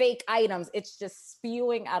with fake items, it's just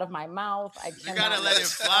spewing out of my mouth. You gotta let it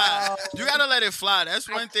fly. You gotta let it fly. That's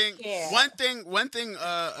one thing. One thing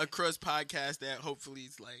across podcasts that hopefully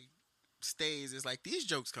is like stays is like these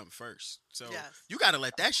jokes come first. So you gotta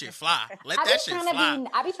let that shit fly. Let that shit fly.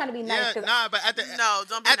 I be trying to be nice. Yeah, but at the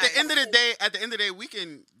don't be at nice. the end of the day, we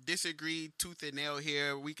can disagree tooth and nail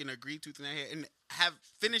here. We can agree tooth and nail here, and have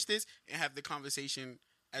finish this and have the conversation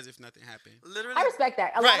as if nothing happened. Literally, I respect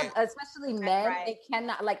that. A lot of, especially men, they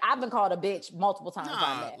cannot. Like I've been called a bitch multiple times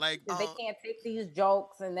by men. Like they can't take these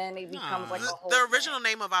jokes, and then it becomes like a whole. The original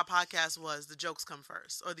name of our podcast was "The Jokes Come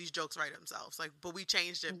First," or "These Jokes Write Themselves." Like, but we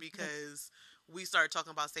changed it because we started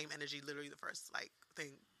talking about same energy. Literally, the first like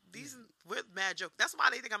thing. These with mad joke. That's why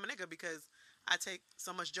they think I'm a nigga, because I take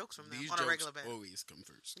so much jokes from them these on a regular basis. Always come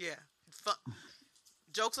first. Yeah,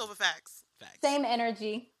 jokes over facts. Same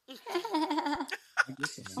energy. I'm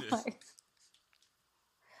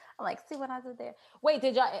like, see what I did there. Wait,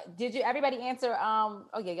 did you everybody answer? Oh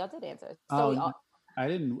yeah, y'all did answer. So I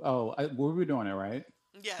didn't. We were doing it right.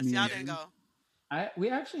 Yes, y'all didn't go. We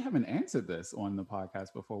actually haven't answered this on the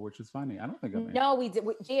podcast before, which is funny. I don't think I've No, we did.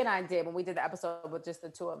 G and I did when we did the episode with just the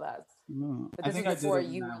two of us. No. But I this think is I did before it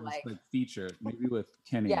when you I were was, like featured, maybe with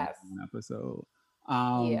Kenny Yes. in an episode.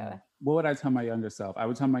 Yeah. What would I tell my younger self? I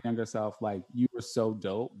would tell my younger self, like, you were so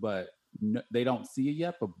dope, but they don't see it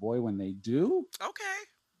yet. But boy, when they do,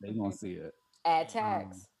 they gonna see it. Add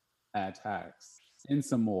tags. Add tags. And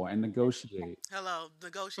some more and negotiate. Hello,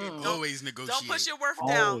 negotiate. Always negotiate. Don't push your worth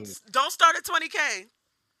down. Don't start at 20K.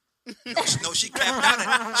 No, she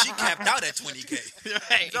capped out at 20K.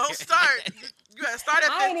 Right. Don't start. You gotta start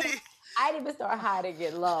at 50. I didn't even start high to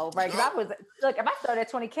get low, right? Because if I started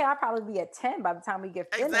at 20K, I'd probably be at 10 by the time we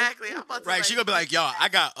get finished. Exactly. Right, she gonna be like, yo, I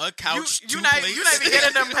got a couch, you're not even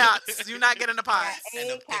getting them pots. You're not getting the pots.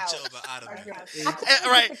 And a picture of an ottoman.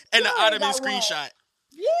 Right, and the ottoman screenshot.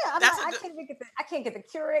 Yeah, I can't get the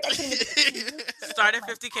Keurig. I can't get the Start at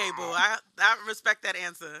 50K, boo. I respect that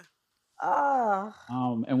answer.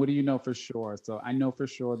 And what do you know for sure? So I know for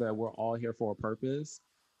sure that we're all here for a purpose.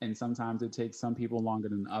 And sometimes it takes some people longer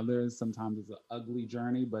than others. Sometimes it's an ugly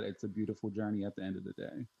journey, but it's a beautiful journey at the end of the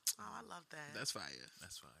day. Oh, I love that. That's fire.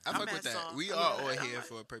 I fuck with that. We are all here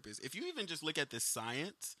for a purpose. If you even just look at the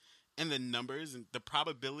science and the numbers and the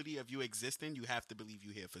probability of you existing, you have to believe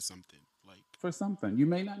you're here for something. Like for something. You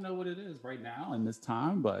may not know what it is right now in this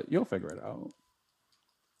time, but you'll figure it out.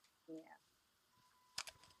 Yeah.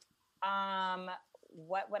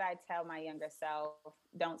 What would I tell my younger self?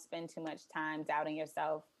 Don't spend too much time doubting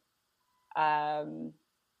yourself.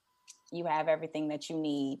 You have everything that you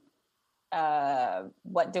need.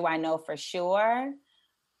 What do I know for sure?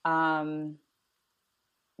 That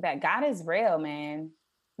God is real, man.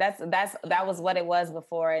 That was what it was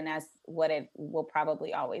before, and that's what it will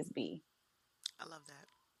probably always be. I love that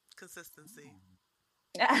consistency.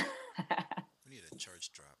 We need a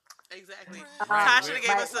church drop. Exactly. Ty should have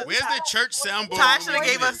gave us. Where's the church soundboard? Ty should have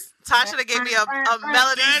gave us. Ty should have gave me a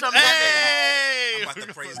melody from heaven. I'm about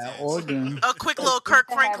to praise that. A quick little Kirk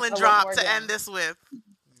Franklin drop to end this with.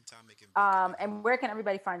 And where can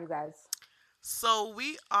everybody find you guys? So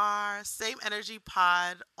we are Same Energy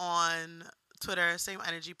Pod on Twitter, Same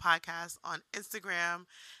Energy Podcast on Instagram,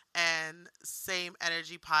 and Same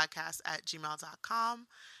Energy Podcast at gmail.com.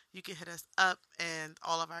 You can hit us up, and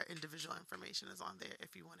all of our individual information is on there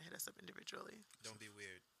if you want to hit us up individually. Don't be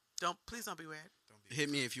weird. Please don't be weird. Hit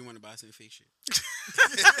me if you want to buy some fake shit.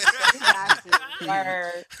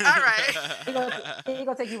 Word. All right. He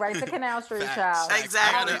gonna take you right to Canal Street, child.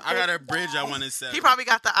 Exactly. I got a bridge I want to sell. He probably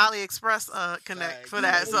got the AliExpress connect for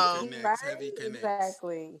that. So Heavy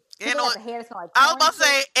exactly. And I was about to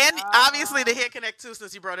say, and obviously the hair connect too,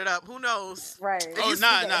 since you brought it up. Who knows? Right.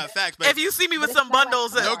 Facts. If you see me with some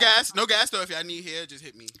bundles, no gas though. If y'all need hair, just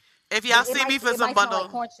hit me. If y'all see me for some bundles,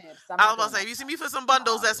 like corn chips. I was about to say, if you see me for some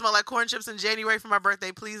bundles that smell like corn chips in January for my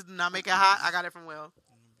birthday, please do not make it hot. I got it from Will.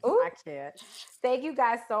 Ooh. I can't. Thank you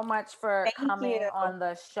guys so much for coming on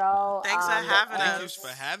the show. Thanks for having us. Thank you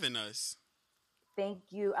for having us. Thank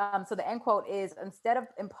you. So the end quote is, instead of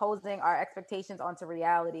imposing our expectations onto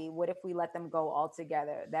reality, what if we let them go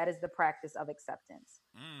altogether? That is the practice of acceptance.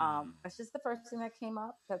 That's just the first thing that came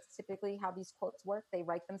up. That's typically how these quotes work. They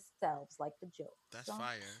write themselves like the joke. That's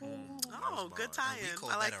fire. Oh, good tie-in.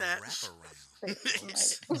 I like that.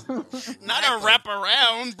 Not a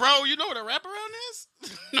wraparound, bro. You know what a wraparound is?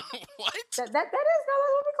 No, what? That is not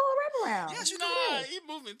what we call a wraparound. Yes, you know. He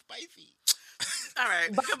moving spicy. All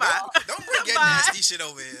right. Goodbye. Don't bring your nasty shit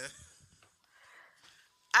over here.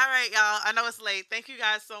 All right, y'all. I know it's late. Thank you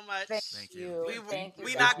guys so much. Thank you.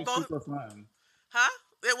 We knocked both. Huh?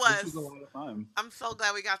 It was. This was a lot of fun. I'm so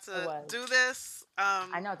glad we got to do this.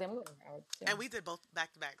 I know. Then we were and we did both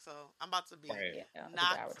back to back. So I'm about to be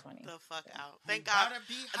knocked the fuck out. Thank you God.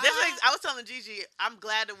 I was telling Gigi, I'm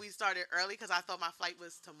glad that we started early because I thought my flight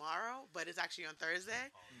was tomorrow, but it's actually on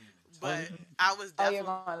Thursday. But I was definitely. You're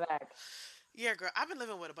going back. Yeah, girl. I've been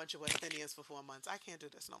living with a bunch of West Indians for 4 months. I can't do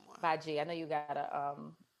this no more. Bye, G. I know you gotta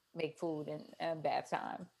make food in bath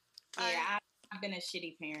time. Yeah, I've been a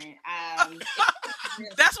shitty parent.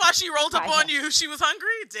 That's why she rolled up on you. She was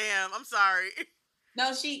hungry? Damn, I'm sorry.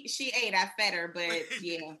 No, she ate. I fed her, but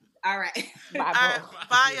yeah. All right.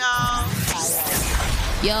 Bye, y'all.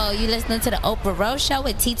 Yo, you listening to the Oprah Rose Show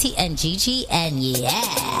with TT and Gigi, and yeah,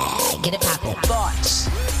 get it poppin'. Thoughts.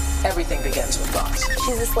 Everything begins with thoughts.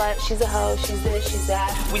 She's a slut, she's a hoe, she's this, she's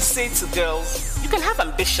that. We say to girls, you can have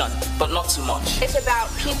ambition, but not too much. It's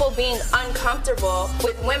about people being uncomfortable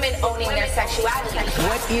with women owning their sexuality.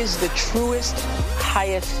 What is the truest,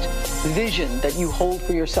 highest vision that you hold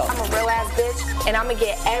for yourself? I'm a real ass bitch, and I'm gonna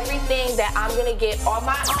get everything that I'm gonna get on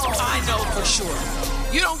my own. I know for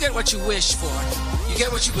sure. You don't get what you wish for. You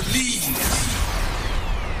get what you believe.